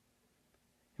own.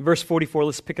 In verse 44,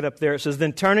 let's pick it up there. It says,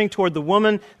 "Then turning toward the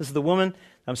woman," this is the woman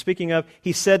I'm speaking of,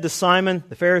 "he said to Simon,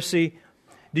 the Pharisee,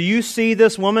 'Do you see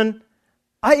this woman?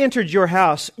 I entered your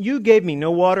house. You gave me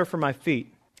no water for my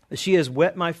feet, but she has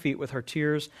wet my feet with her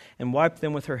tears and wiped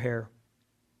them with her hair.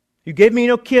 You gave me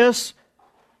no kiss,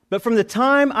 but from the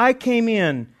time I came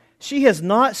in, she has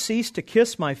not ceased to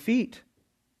kiss my feet.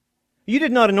 You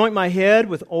did not anoint my head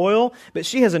with oil, but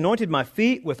she has anointed my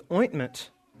feet with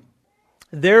ointment.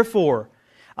 Therefore,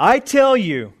 I tell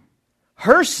you,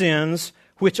 her sins,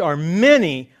 which are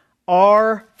many,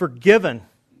 are forgiven,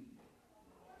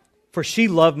 for she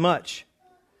loved much.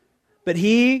 But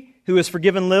he who is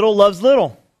forgiven little loves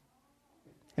little.'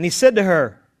 And he said to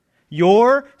her,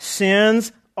 'Your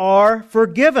sins are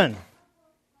forgiven.'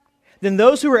 Then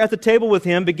those who were at the table with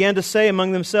him began to say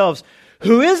among themselves,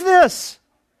 'Who is this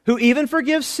who even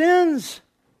forgives sins?'"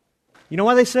 You know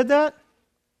why they said that?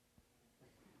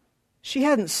 She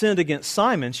hadn't sinned against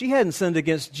Simon. She hadn't sinned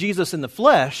against Jesus in the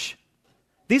flesh.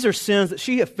 These are sins that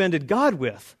she offended God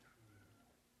with.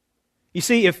 You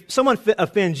see, if someone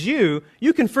offends you,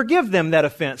 you can forgive them that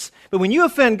offense. But when you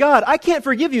offend God, I can't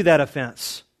forgive you that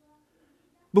offense.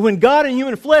 But when God in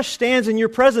human flesh stands in your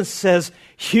presence and says,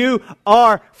 "You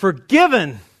are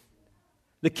forgiven,"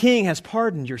 the King has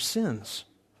pardoned your sins.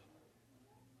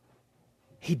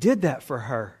 He did that for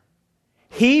her.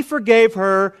 He forgave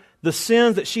her the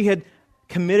sins that she had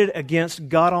committed against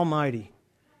God Almighty,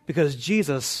 because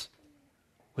Jesus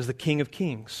was the King of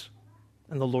Kings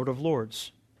and the Lord of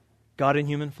Lords, God in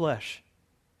human flesh.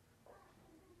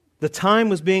 The time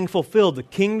was being fulfilled. The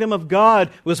kingdom of God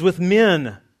was with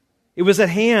men. It was at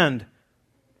hand.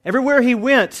 Everywhere he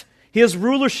went, his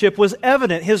rulership was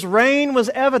evident. His reign was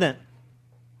evident.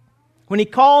 When he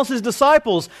calls his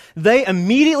disciples, they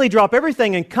immediately drop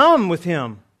everything and come with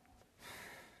him.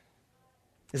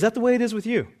 Is that the way it is with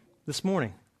you this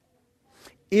morning?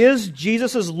 Is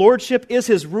Jesus' lordship, is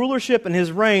his rulership and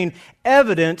his reign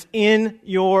evident in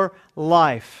your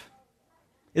life?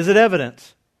 Is it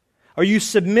evident? Are you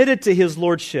submitted to his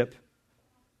lordship?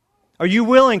 Are you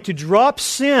willing to drop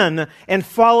sin and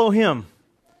follow him?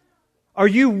 Are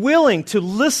you willing to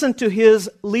listen to his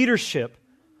leadership?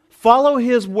 Follow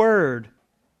his word?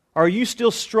 Are you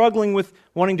still struggling with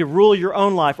wanting to rule your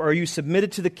own life? Or are you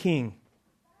submitted to the King?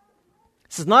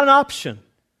 This is not an option.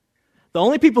 The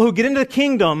only people who get into the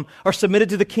kingdom are submitted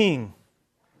to the King.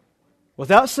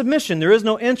 Without submission, there is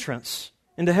no entrance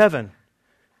into heaven.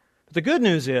 But the good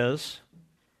news is,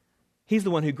 he's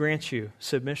the one who grants you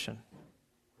submission.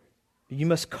 You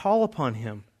must call upon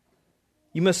him.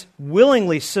 You must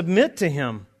willingly submit to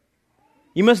him.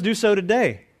 You must do so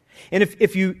today. And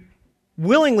if you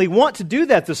willingly want to do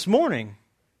that this morning,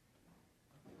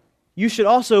 you should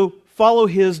also follow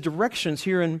his directions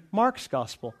here in Mark's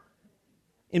gospel,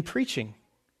 in preaching,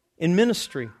 in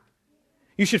ministry.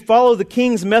 You should follow the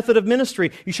King's method of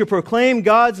ministry. You should proclaim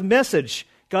God's message,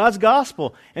 God's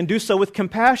gospel, and do so with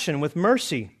compassion, with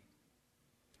mercy.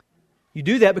 You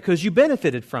do that because you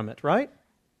benefited from it, right?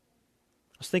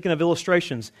 I was thinking of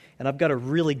illustrations, and I've got a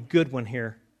really good one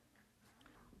here.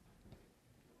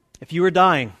 If you were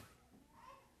dying,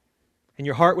 and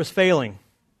your heart was failing,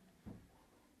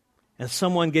 and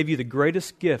someone gave you the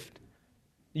greatest gift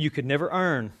you could never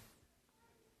earn,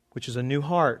 which is a new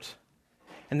heart,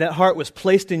 and that heart was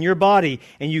placed in your body,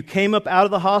 and you came up out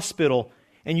of the hospital,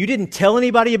 and you didn't tell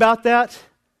anybody about that,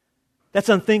 that's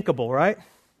unthinkable, right?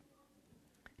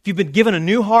 If you've been given a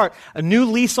new heart, a new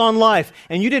lease on life,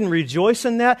 and you didn't rejoice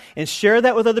in that and share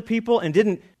that with other people and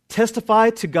didn't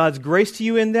testify to God's grace to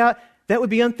you in that, that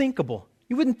would be unthinkable.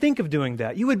 You wouldn't think of doing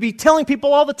that. You would be telling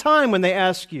people all the time when they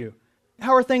ask you,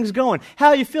 how are things going? How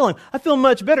are you feeling? I feel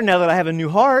much better now that I have a new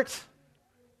heart.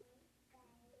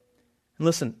 And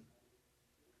listen,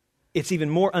 it's even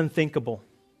more unthinkable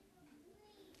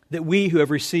that we who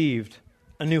have received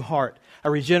a new heart,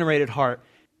 a regenerated heart,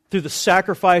 through the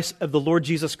sacrifice of the Lord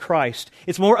Jesus Christ,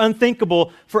 it's more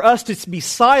unthinkable for us to be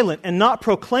silent and not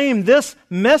proclaim this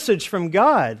message from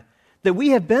God that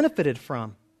we have benefited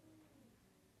from.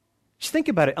 Just think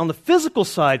about it. On the physical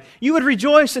side, you would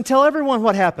rejoice and tell everyone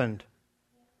what happened.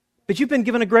 But you've been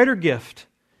given a greater gift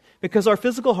because our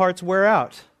physical hearts wear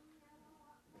out.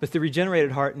 But the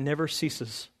regenerated heart never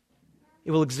ceases.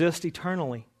 It will exist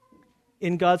eternally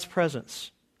in God's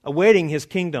presence, awaiting His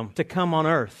kingdom to come on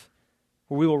earth,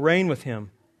 where we will reign with Him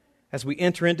as we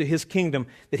enter into His kingdom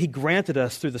that He granted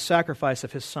us through the sacrifice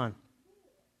of His Son.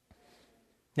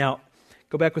 Now,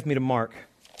 go back with me to Mark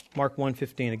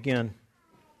 1:15 again.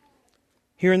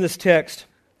 Here in this text,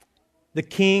 the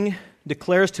King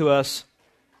declares to us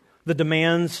the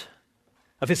demands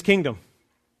of His kingdom.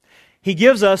 He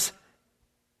gives us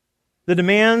the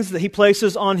demands that He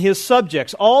places on His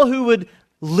subjects. All who would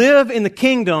live in the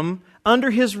kingdom under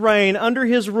His reign, under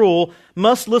His rule,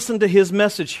 must listen to His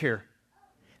message here.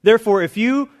 Therefore, if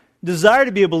you desire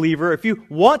to be a believer, if you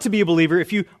want to be a believer,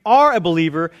 if you are a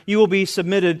believer, you will be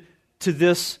submitted to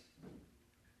this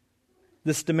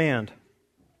demand.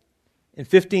 In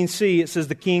 15c, it says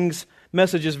the King's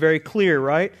message is very clear,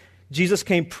 right? Jesus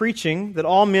came preaching that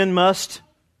all men must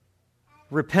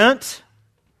repent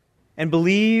and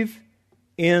believe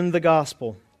in the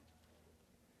gospel.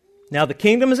 Now, the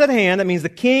kingdom is at hand. That means the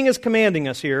King is commanding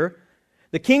us here.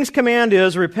 The King's command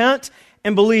is repent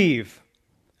and believe.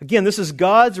 Again, this is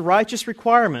God's righteous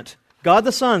requirement, God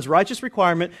the Son's righteous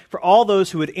requirement for all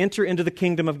those who would enter into the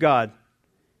kingdom of God.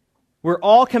 We're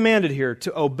all commanded here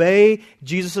to obey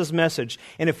Jesus' message.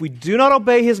 And if we do not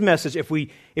obey His message, if we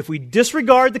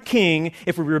disregard the King,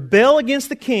 if we rebel against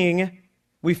the King,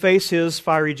 we face His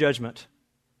fiery judgment.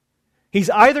 He's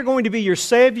either going to be your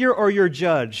Savior or your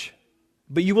judge,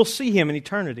 but you will see Him in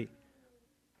eternity.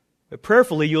 But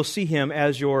prayerfully, you'll see Him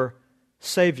as your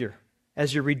Savior,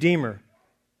 as your Redeemer.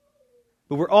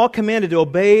 But we're all commanded to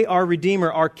obey our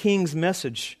Redeemer, our King's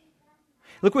message.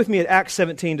 Look with me at Acts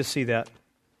 17 to see that.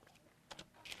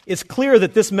 It's clear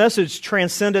that this message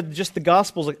transcended just the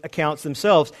Gospels accounts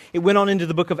themselves. It went on into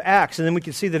the book of Acts, and then we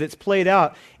can see that it's played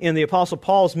out in the Apostle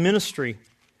Paul's ministry.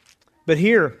 But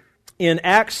here, in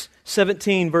Acts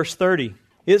 17, verse 30,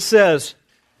 it says,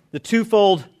 the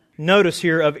twofold notice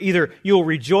here of either you'll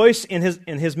rejoice in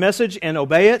his message and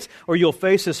obey it, or you'll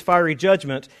face His fiery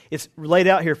judgment. It's laid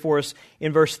out here for us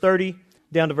in verse 30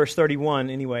 down to verse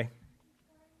 31 anyway.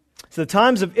 So the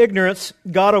times of ignorance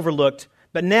God overlooked,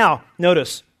 but now,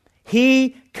 notice,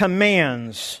 He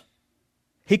commands.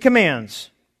 He commands.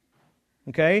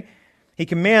 Okay? He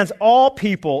commands all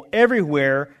people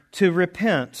everywhere to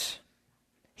repent.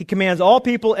 He commands all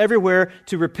people everywhere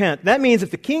to repent. That means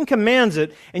if the King commands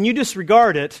it and you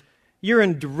disregard it, you're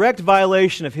in direct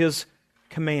violation of His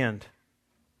command.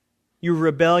 Your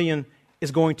rebellion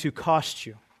is going to cost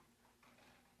you.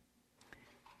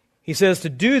 He says to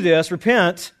do this,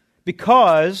 repent,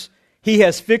 because He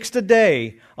has fixed a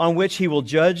day on which He will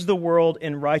judge the world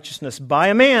in righteousness by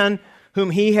a man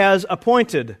whom He has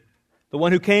appointed, the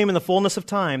one who came in the fullness of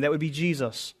time. That would be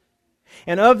Jesus.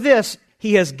 And of this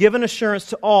He has given assurance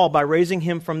to all by raising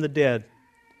Him from the dead.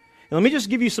 And let me just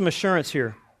give you some assurance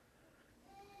here.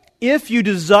 If you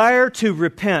desire to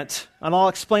repent, and I'll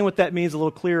explain what that means a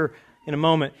little clearer in a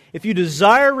moment. If you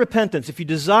desire repentance, if you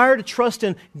desire to trust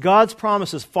in God's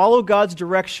promises, follow God's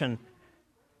direction,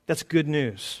 that's good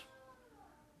news.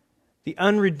 The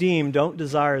unredeemed don't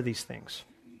desire these things.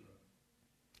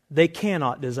 They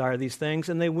cannot desire these things,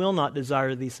 and they will not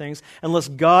desire these things unless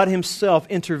God Himself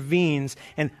intervenes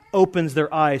and opens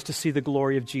their eyes to see the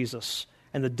glory of Jesus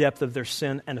and the depth of their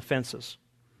sin and offenses.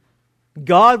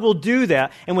 God will do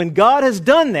that. And when God has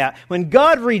done that, when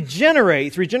God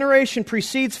regenerates, regeneration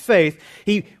precedes faith,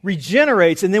 He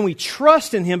regenerates, and then we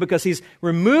trust in Him because He's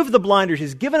removed the blinders.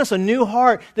 He's given us a new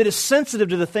heart that is sensitive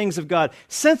to the things of God,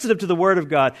 sensitive to the Word of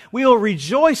God. We will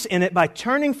rejoice in it by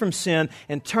turning from sin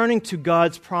and turning to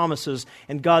God's promises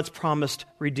and God's promised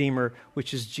Redeemer,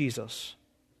 which is Jesus.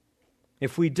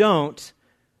 If we don't,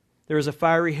 there is a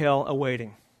fiery hell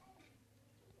awaiting.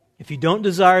 If you don't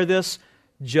desire this,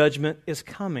 judgment is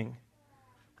coming.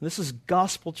 And this is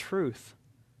gospel truth.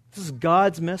 This is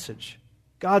God's message,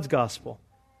 God's gospel.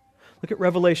 Look at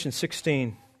Revelation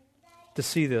 16 to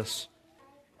see this.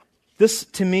 This,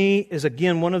 to me, is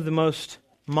again one of the most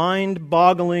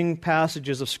mind-boggling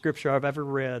passages of Scripture I've ever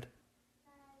read.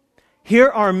 Here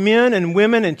are men and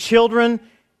women and children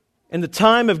in the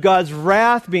time of God's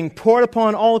wrath being poured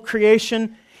upon all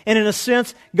creation. And in a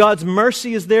sense, God's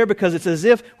mercy is there because it's as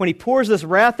if when He pours this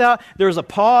wrath out, there is a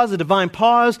pause, a divine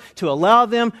pause, to allow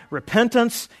them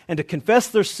repentance and to confess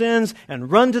their sins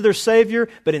and run to their Savior.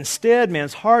 But instead,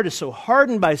 man's heart is so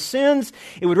hardened by sins,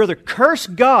 it would rather curse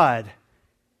God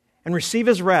and receive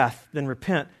His wrath than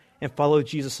repent and follow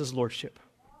Jesus' lordship.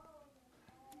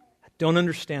 I don't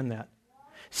understand that.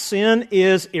 Sin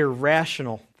is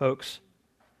irrational, folks.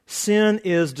 Sin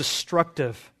is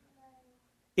destructive.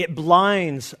 It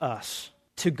blinds us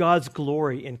to God's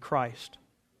glory in Christ.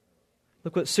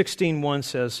 Look what 16:1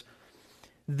 says.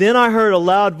 Then I heard a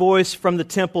loud voice from the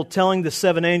temple telling the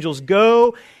 7 angels,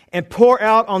 "Go and pour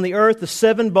out on the earth the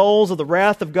 7 bowls of the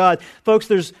wrath of God." Folks,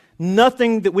 there's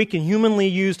nothing that we can humanly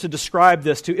use to describe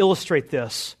this, to illustrate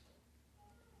this.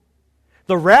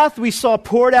 The wrath we saw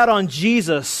poured out on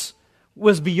Jesus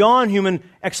was beyond human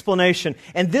explanation.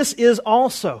 And this is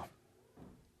also.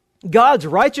 God's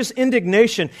righteous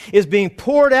indignation is being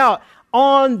poured out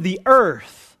on the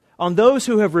earth, on those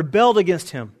who have rebelled against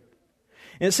Him.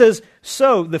 And it says,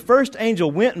 so the first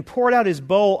angel went and poured out his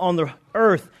bowl on the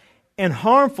earth, and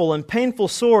harmful and painful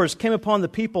sores came upon the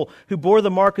people who bore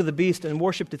the mark of the beast and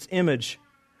worshipped its image.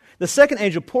 The second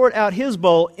angel poured out his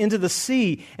bowl into the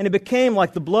sea, and it became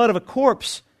like the blood of a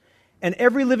corpse, and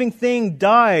every living thing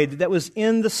died that was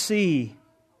in the sea.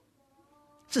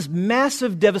 This is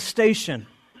massive devastation.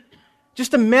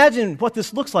 Just imagine what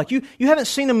this looks like. You haven't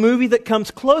seen a movie that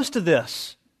comes close to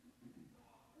this.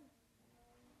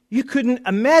 You couldn't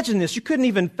imagine this. You couldn't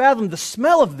even fathom the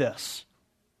smell of this.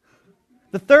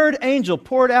 The third angel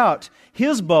poured out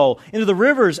his bowl into the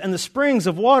rivers and the springs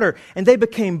of water, and they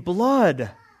became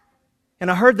blood. And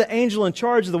I heard the angel in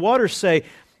charge of the waters say,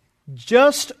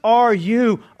 "Just are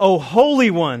you, O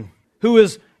Holy One, who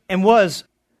is and was,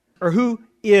 or who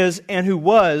is and who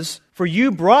was, for you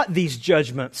brought these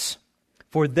judgments.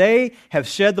 For they have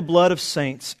shed the blood of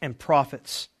saints and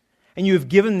prophets, and you have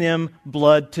given them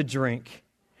blood to drink."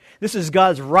 This is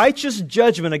God's righteous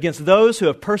judgment against those who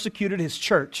have persecuted His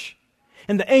church.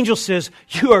 And the angel says,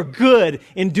 you are good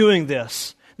in doing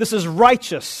this. This is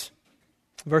righteous.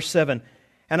 Verse 7,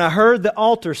 and I heard the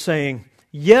altar saying,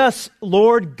 "Yes,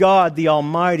 Lord God the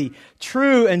Almighty,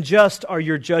 true and just are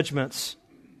your judgments."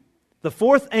 The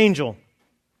fourth angel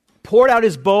poured out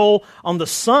his bowl on the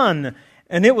sun,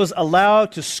 and it was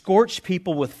allowed to scorch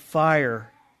people with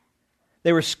fire.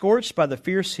 They were scorched by the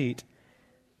fierce heat.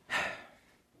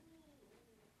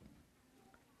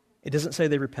 It doesn't say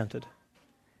they repented.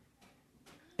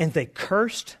 And they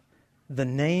cursed the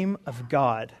name of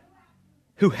God,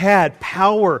 who had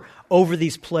power over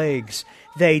these plagues.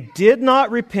 They did not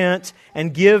repent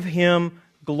and give Him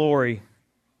glory.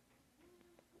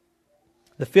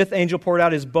 The fifth angel poured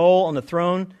out his bowl on the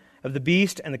throne of the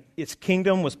beast, and its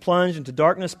kingdom was plunged into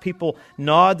darkness. People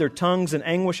gnawed their tongues in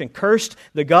anguish and cursed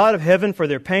the God of heaven for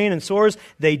their pain and sores.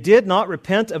 They did not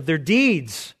repent of their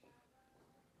deeds.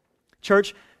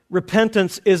 Church,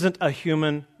 repentance isn't a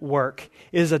human work.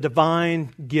 It is a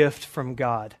divine gift from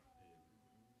God.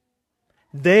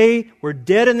 They were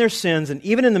dead in their sins, and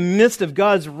even in the midst of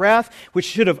God's wrath, which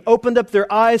should have opened up their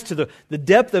eyes to the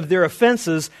depth of their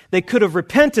offenses, they could have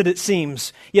repented, it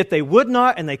seems. Yet they would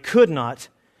not and they could not,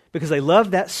 because they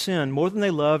loved that sin more than they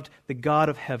loved the God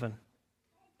of heaven.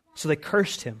 So they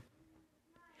cursed Him.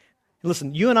 And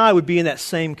listen, you and I would be in that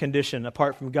same condition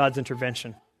apart from God's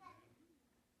intervention.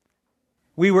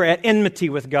 We were at enmity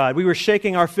with God. We were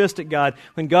shaking our fist at God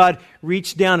when God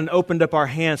reached down and opened up our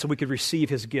hands so we could receive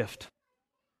His gift.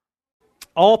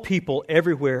 All people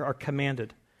everywhere are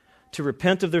commanded to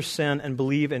repent of their sin and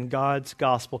believe in God's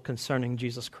gospel concerning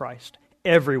Jesus Christ.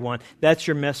 Everyone. That's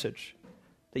your message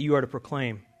that you are to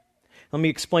proclaim. Let me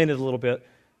explain it a little bit.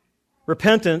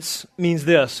 Repentance means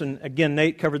this, and again,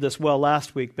 Nate covered this well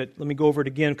last week, but let me go over it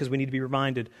again because we need to be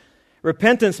reminded.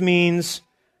 Repentance means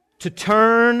to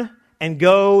turn and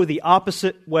go the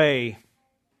opposite way.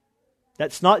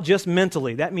 That's not just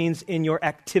mentally, that means in your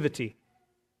activity.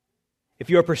 If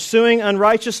you are pursuing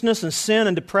unrighteousness and sin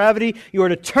and depravity, you are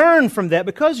to turn from that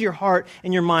because your heart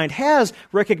and your mind has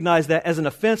recognized that as an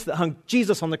offense that hung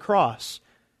Jesus on the cross.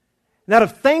 And out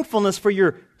of thankfulness for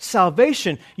your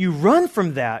salvation, you run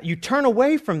from that. You turn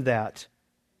away from that.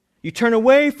 You turn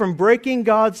away from breaking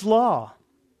God's law.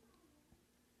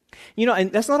 You know,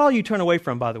 and that's not all you turn away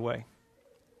from, by the way.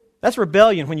 That's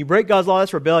rebellion. When you break God's law,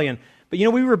 that's rebellion. But you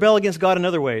know, we rebel against God in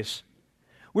other ways.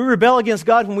 We rebel against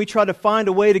God when we try to find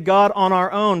a way to God on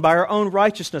our own, by our own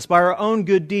righteousness, by our own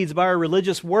good deeds, by our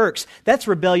religious works. That's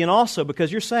rebellion also,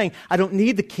 because you're saying, I don't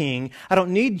need the King, I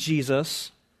don't need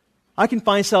Jesus. I can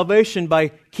find salvation by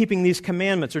keeping these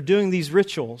commandments or doing these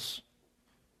rituals.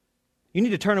 You need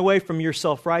to turn away from your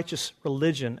self-righteous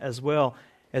religion as well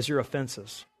as your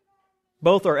offenses.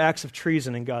 Both are acts of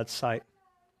treason in God's sight.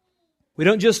 We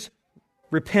don't just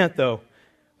repent, though.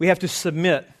 We have to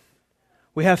submit.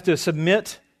 We have to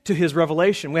submit to His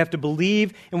revelation. We have to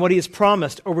believe in what He has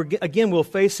promised, or again, we'll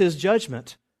face His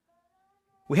judgment.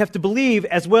 We have to believe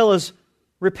as well as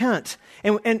repent.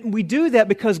 And we do that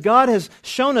because God has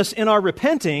shown us in our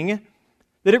repenting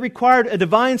that it required a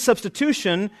divine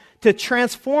substitution to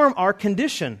transform our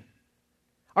condition.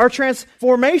 Our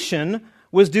transformation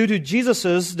was due to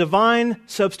Jesus' divine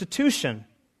substitution.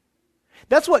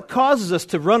 That's what causes us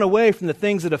to run away from the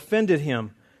things that offended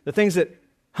Him, the things that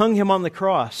hung Him on the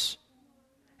cross.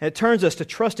 And it turns us to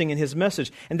trusting in His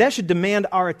message. And that should demand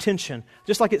our attention,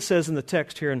 just like it says in the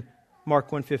text here in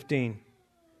Mark 1:15.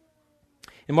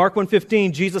 In Mark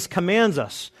 1:15, Jesus commands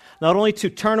us not only to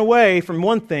turn away from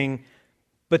one thing,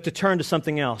 but to turn to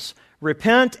something else.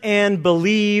 Repent and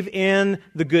believe in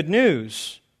the good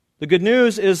news. The good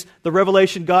news is the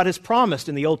revelation God has promised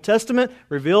in the Old Testament,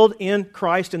 revealed in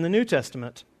Christ in the New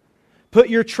Testament. Put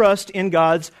your trust in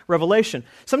God's revelation.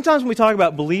 Sometimes when we talk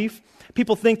about belief,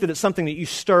 people think that it's something that you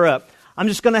stir up. I'm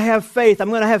just going to have faith. I'm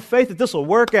going to have faith that this will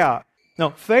work out.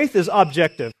 No, faith is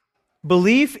objective.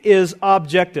 Belief is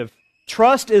objective.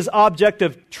 Trust is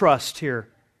objective trust here.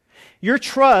 Your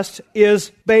trust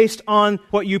is based on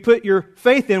what you put your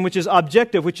faith in, which is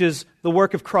objective, which is the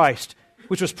work of Christ,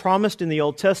 which was promised in the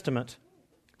Old Testament.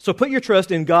 So put your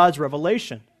trust in God's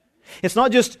revelation. It's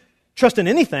not just trust in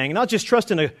anything, not just trust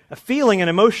in a feeling, an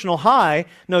emotional high.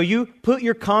 No, you put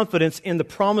your confidence in the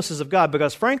promises of God.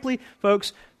 Because frankly,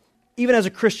 folks, even as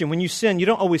a Christian, when you sin, you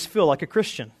don't always feel like a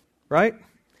Christian, right?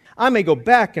 I may go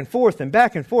back and forth,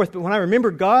 but when I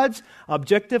remember God's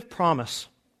objective promise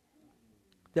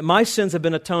that my sins have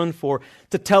been atoned for,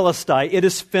 tetelestai, it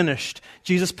is finished.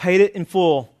 Jesus paid it in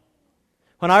full.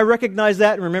 When I recognize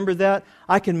that and remember that,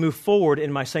 I can move forward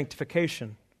in my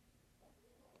sanctification.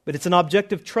 But it's an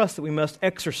objective trust that we must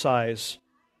exercise.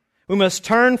 We must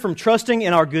turn from trusting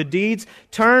in our good deeds,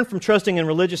 turn from trusting in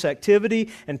religious activity,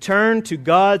 and turn to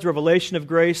God's revelation of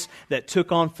grace that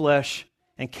took on flesh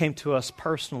and came to us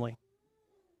personally.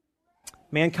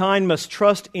 Mankind must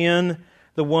trust in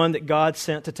the one that God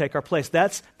sent to take our place.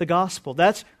 That's the gospel.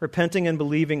 That's repenting and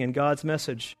believing in God's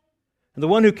message. And the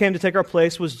one who came to take our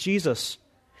place was Jesus.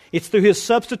 It's through His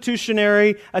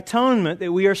substitutionary atonement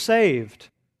that we are saved.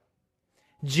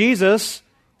 Jesus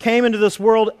came into this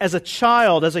world as a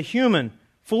child, as a human,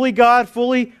 fully God,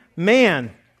 fully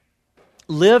man,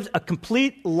 lived a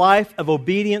complete life of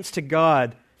obedience to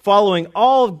God, following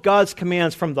all of God's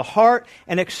commands from the heart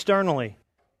and externally.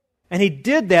 And He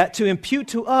did that to impute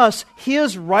to us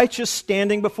His righteous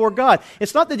standing before God.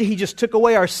 It's not that He just took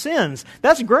away our sins.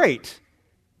 That's great.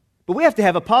 But we have to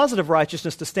have a positive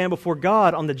righteousness to stand before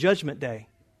God on the judgment day.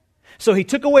 So He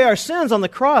took away our sins on the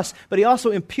cross, but He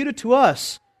also imputed to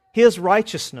us His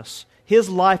righteousness, His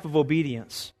life of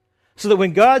obedience. So that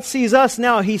when God sees us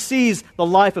now, He sees the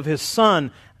life of His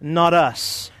Son, not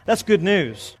us. That's good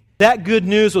news. That good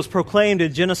news was proclaimed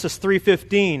in Genesis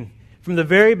 3:15. From the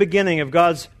very beginning of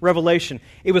God's revelation.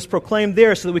 It was proclaimed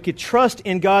there so that we could trust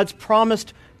in God's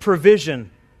promised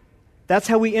provision. That's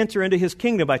how we enter into His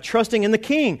kingdom, by trusting in the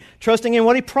King, trusting in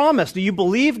what He promised. Do you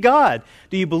believe God?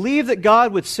 Do you believe that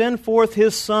God would send forth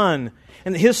His Son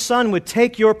and that His Son would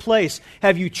take your place?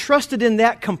 Have you trusted in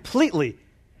that completely?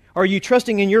 Or are you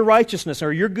trusting in your righteousness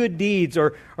or your good deeds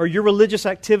or your religious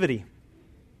activity?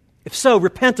 If so,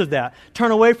 repent of that,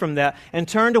 turn away from that, and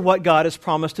turn to what God has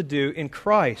promised to do in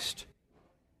Christ.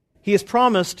 He has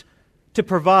promised to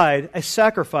provide a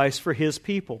sacrifice for His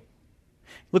people.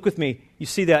 Look with me. You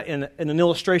see that in an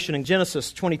illustration in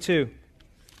Genesis 22.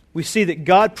 We see that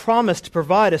God promised to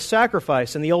provide a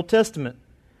sacrifice in the Old Testament.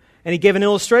 And He gave an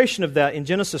illustration of that in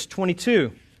Genesis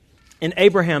 22 in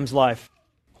Abraham's life.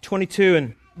 22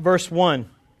 and verse 1.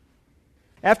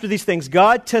 After these things,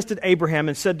 God tested Abraham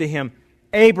and said to him,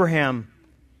 Abraham.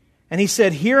 And he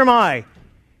said, Here am I.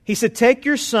 He said, Take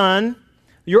your son,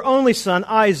 your only son,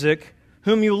 Isaac,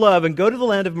 whom you love, and go to the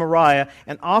land of Moriah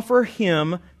and offer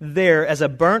him there as a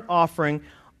burnt offering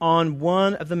on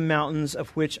one of the mountains of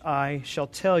which I shall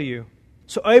tell you.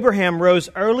 So Abraham rose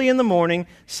early in the morning,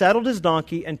 saddled his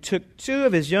donkey, and took 2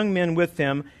 of his young men with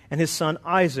him and his son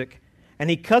Isaac. And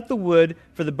he cut the wood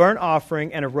for the burnt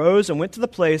offering and arose and went to the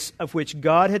place of which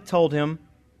God had told him.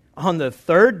 On the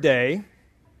 3rd day,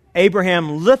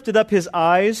 Abraham lifted up his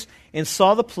eyes and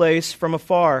saw the place from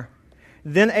afar.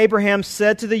 Then Abraham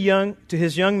said to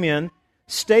his young men,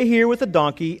 Stay here with the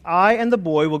donkey. I and the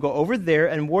boy will go over there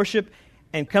and worship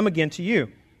and come again to you.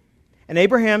 And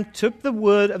Abraham took the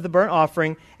wood of the burnt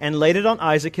offering and laid it on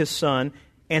Isaac his son,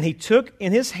 and he took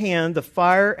in his hand the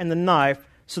fire and the knife,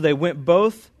 so they went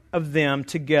both of them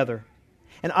together.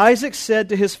 And Isaac said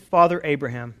to his father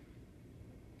Abraham,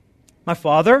 My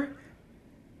father?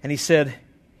 And he said,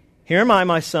 Here am I,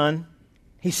 my son.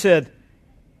 He said,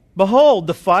 Behold,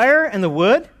 the fire and the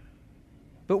wood,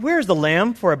 but where is the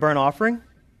lamb for a burnt offering?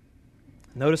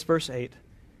 Notice verse 8.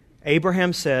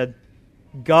 Abraham said,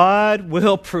 God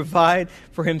will provide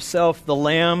for himself the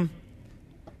lamb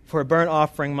for a burnt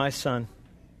offering, my son.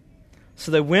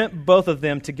 So they went both of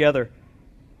them together.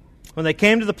 When they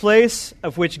came to the place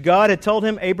of which God had told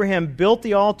him, Abraham built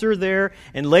the altar there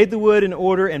and laid the wood in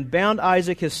order and bound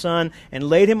Isaac his son and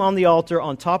laid him on the altar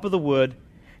on top of the wood.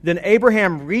 Then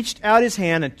Abraham reached out his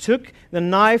hand and took the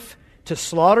knife to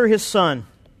slaughter his son.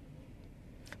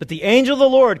 But the angel of the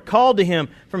Lord called to him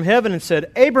from heaven and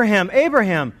said, Abraham,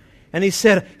 Abraham. And he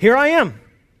said, Here I am.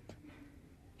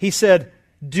 He said,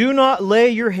 Do not lay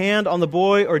your hand on the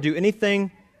boy or do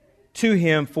anything to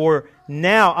him, for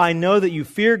now I know that you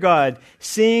fear God,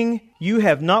 seeing you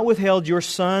have not withheld your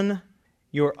son,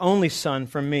 your only son,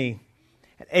 from me.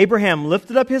 And Abraham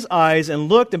lifted up his eyes and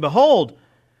looked, and behold,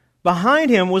 behind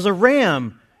him was a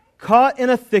ram caught in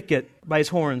a thicket by his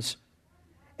horns.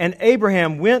 And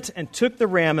Abraham went and took the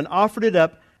ram and offered it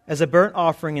up as a burnt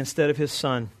offering instead of his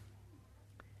son.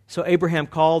 So Abraham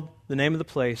called the name of the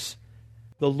place,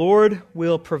 The Lord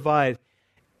Will Provide.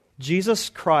 Jesus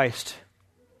Christ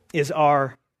is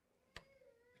our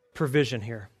provision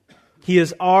here. He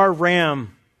is our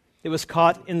ram that was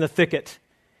caught in the thicket.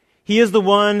 He is the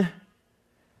one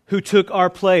who took our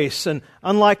place. And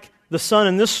unlike the son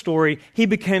in this story, he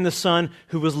became the son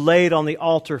who was laid on the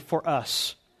altar for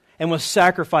us and was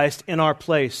sacrificed in our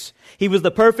place. He was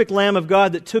the perfect Lamb of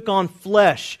God that took on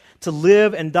flesh to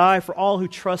live and die for all who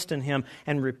trust in him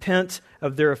and repent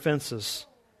of their offenses.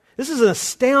 This is an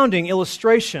astounding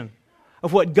illustration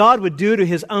of what God would do to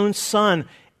his own son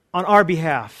on our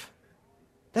behalf.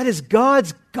 That is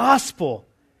God's gospel.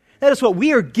 That is what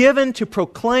we are given to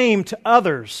proclaim to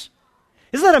others.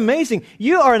 Isn't that amazing?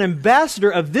 You are an ambassador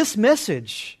of this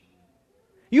message.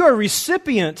 You are a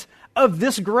recipient of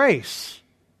this grace.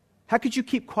 How could you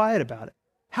keep quiet about it?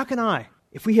 How can I?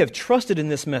 If we have trusted in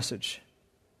this message,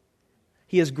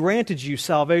 He has granted you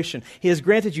salvation. He has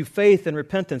granted you faith and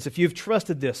repentance if you've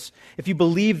trusted this, if you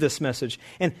believe this message.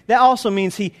 And that also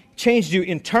means He changed you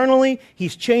internally,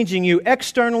 He's changing you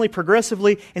externally,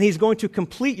 progressively, and He's going to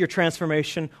complete your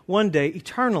transformation one day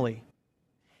eternally.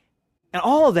 And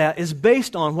all of that is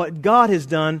based on what God has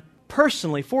done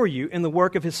personally for you in the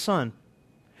work of His Son.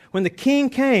 When the King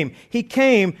came, He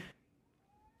came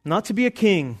not to be a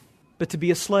king, but to be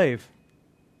a slave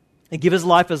and give His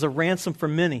life as a ransom for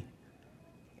many.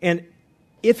 And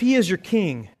if He is your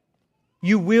king,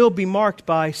 you will be marked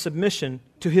by submission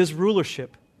to His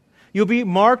rulership. You'll be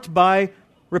marked by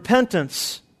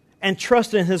repentance and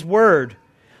trust in His Word.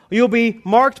 You'll be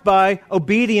marked by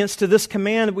obedience to this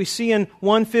command that we see in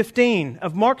 1:15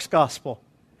 of Mark's Gospel.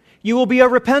 You will be a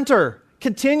repenter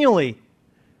continually.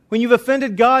 When you've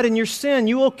offended God in your sin,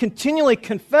 you will continually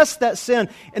confess that sin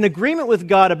in agreement with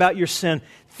God about your sin,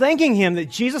 thanking Him that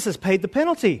Jesus has paid the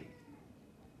penalty.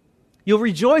 You'll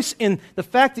rejoice in the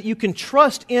fact that you can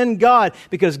trust in God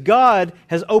because God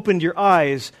has opened your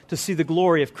eyes to see the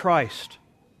glory of Christ.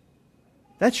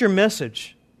 That's your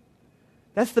message.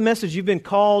 That's the message you've been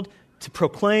called to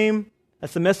proclaim.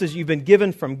 That's the message you've been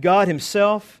given from God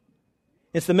Himself.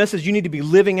 It's the message you need to be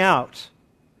living out.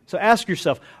 So ask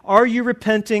yourself, are you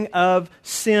repenting of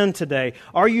sin today?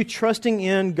 Are you trusting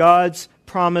in God's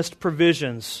promised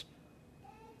provisions?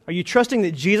 Are you trusting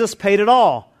that Jesus paid it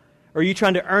all? Or are you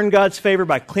trying to earn God's favor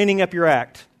by cleaning up your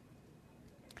act?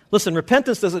 Listen,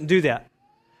 repentance doesn't do that.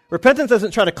 Repentance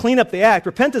doesn't try to clean up the act.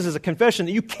 Repentance is a confession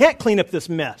that you can't clean up this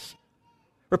mess.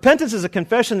 Repentance is a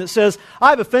confession that says,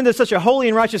 I've offended such a holy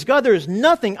and righteous God, there is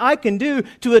nothing I can do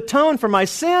to atone for my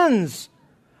sins.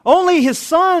 Only His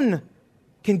Son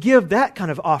can give that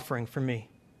kind of offering for me.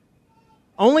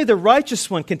 Only the righteous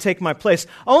one can take my place.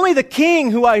 Only the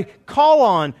King who I call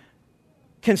on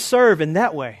can serve in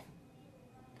that way.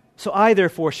 So I,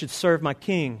 therefore, should serve my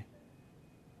King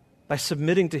by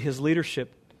submitting to His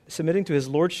leadership, submitting to His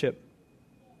lordship.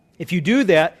 If you do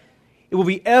that, it will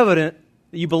be evident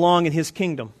that you belong in His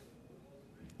kingdom.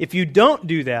 If you don't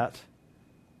do that,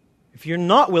 if you're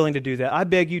not willing to do that, I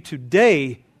beg you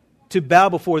today to bow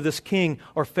before this King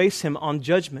or face Him on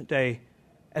Judgment Day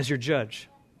as your judge.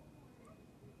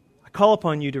 I call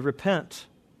upon you to repent.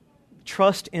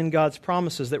 Trust in God's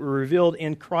promises that were revealed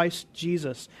in Christ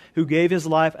Jesus, who gave His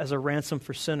life as a ransom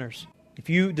for sinners. If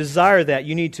you desire that,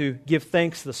 you need to give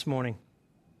thanks this morning.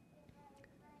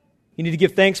 You need to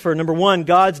give thanks for, number one,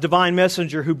 God's divine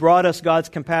messenger who brought us God's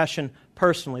compassion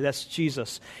personally. That's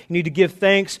Jesus. You need to give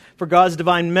thanks for God's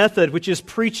divine method, which is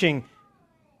preaching,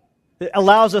 that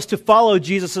allows us to follow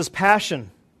Jesus'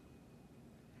 passion.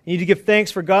 You need to give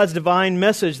thanks for God's divine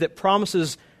message that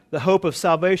promises the hope of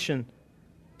salvation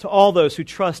to all those who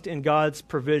trust in God's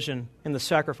provision in the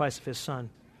sacrifice of His Son.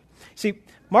 See,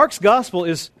 Mark's gospel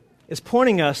is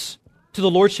pointing us to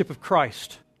the lordship of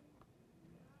Christ,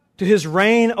 to His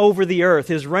reign over the earth,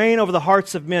 His reign over the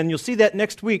hearts of men. You'll see that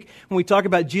next week when we talk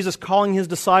about Jesus calling His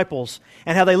disciples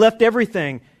and how they left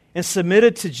everything and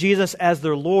submitted to Jesus as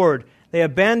their Lord. They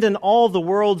abandoned all the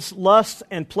world's lusts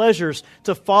and pleasures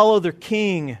to follow their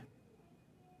King.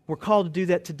 We're called to do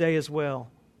that today as well.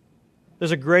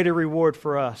 There's a greater reward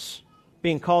for us.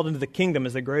 Being called into the kingdom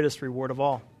is the greatest reward of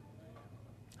all.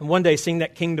 And one day seeing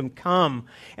that kingdom come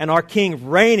and our King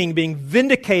reigning, being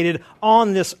vindicated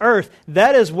on this earth,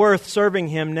 that is worth serving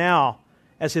Him now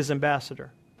as His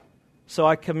ambassador. So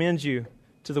I commend you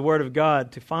to the Word of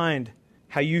God to find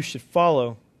how you should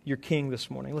follow your King this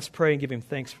morning. Let's pray and give Him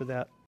thanks for that.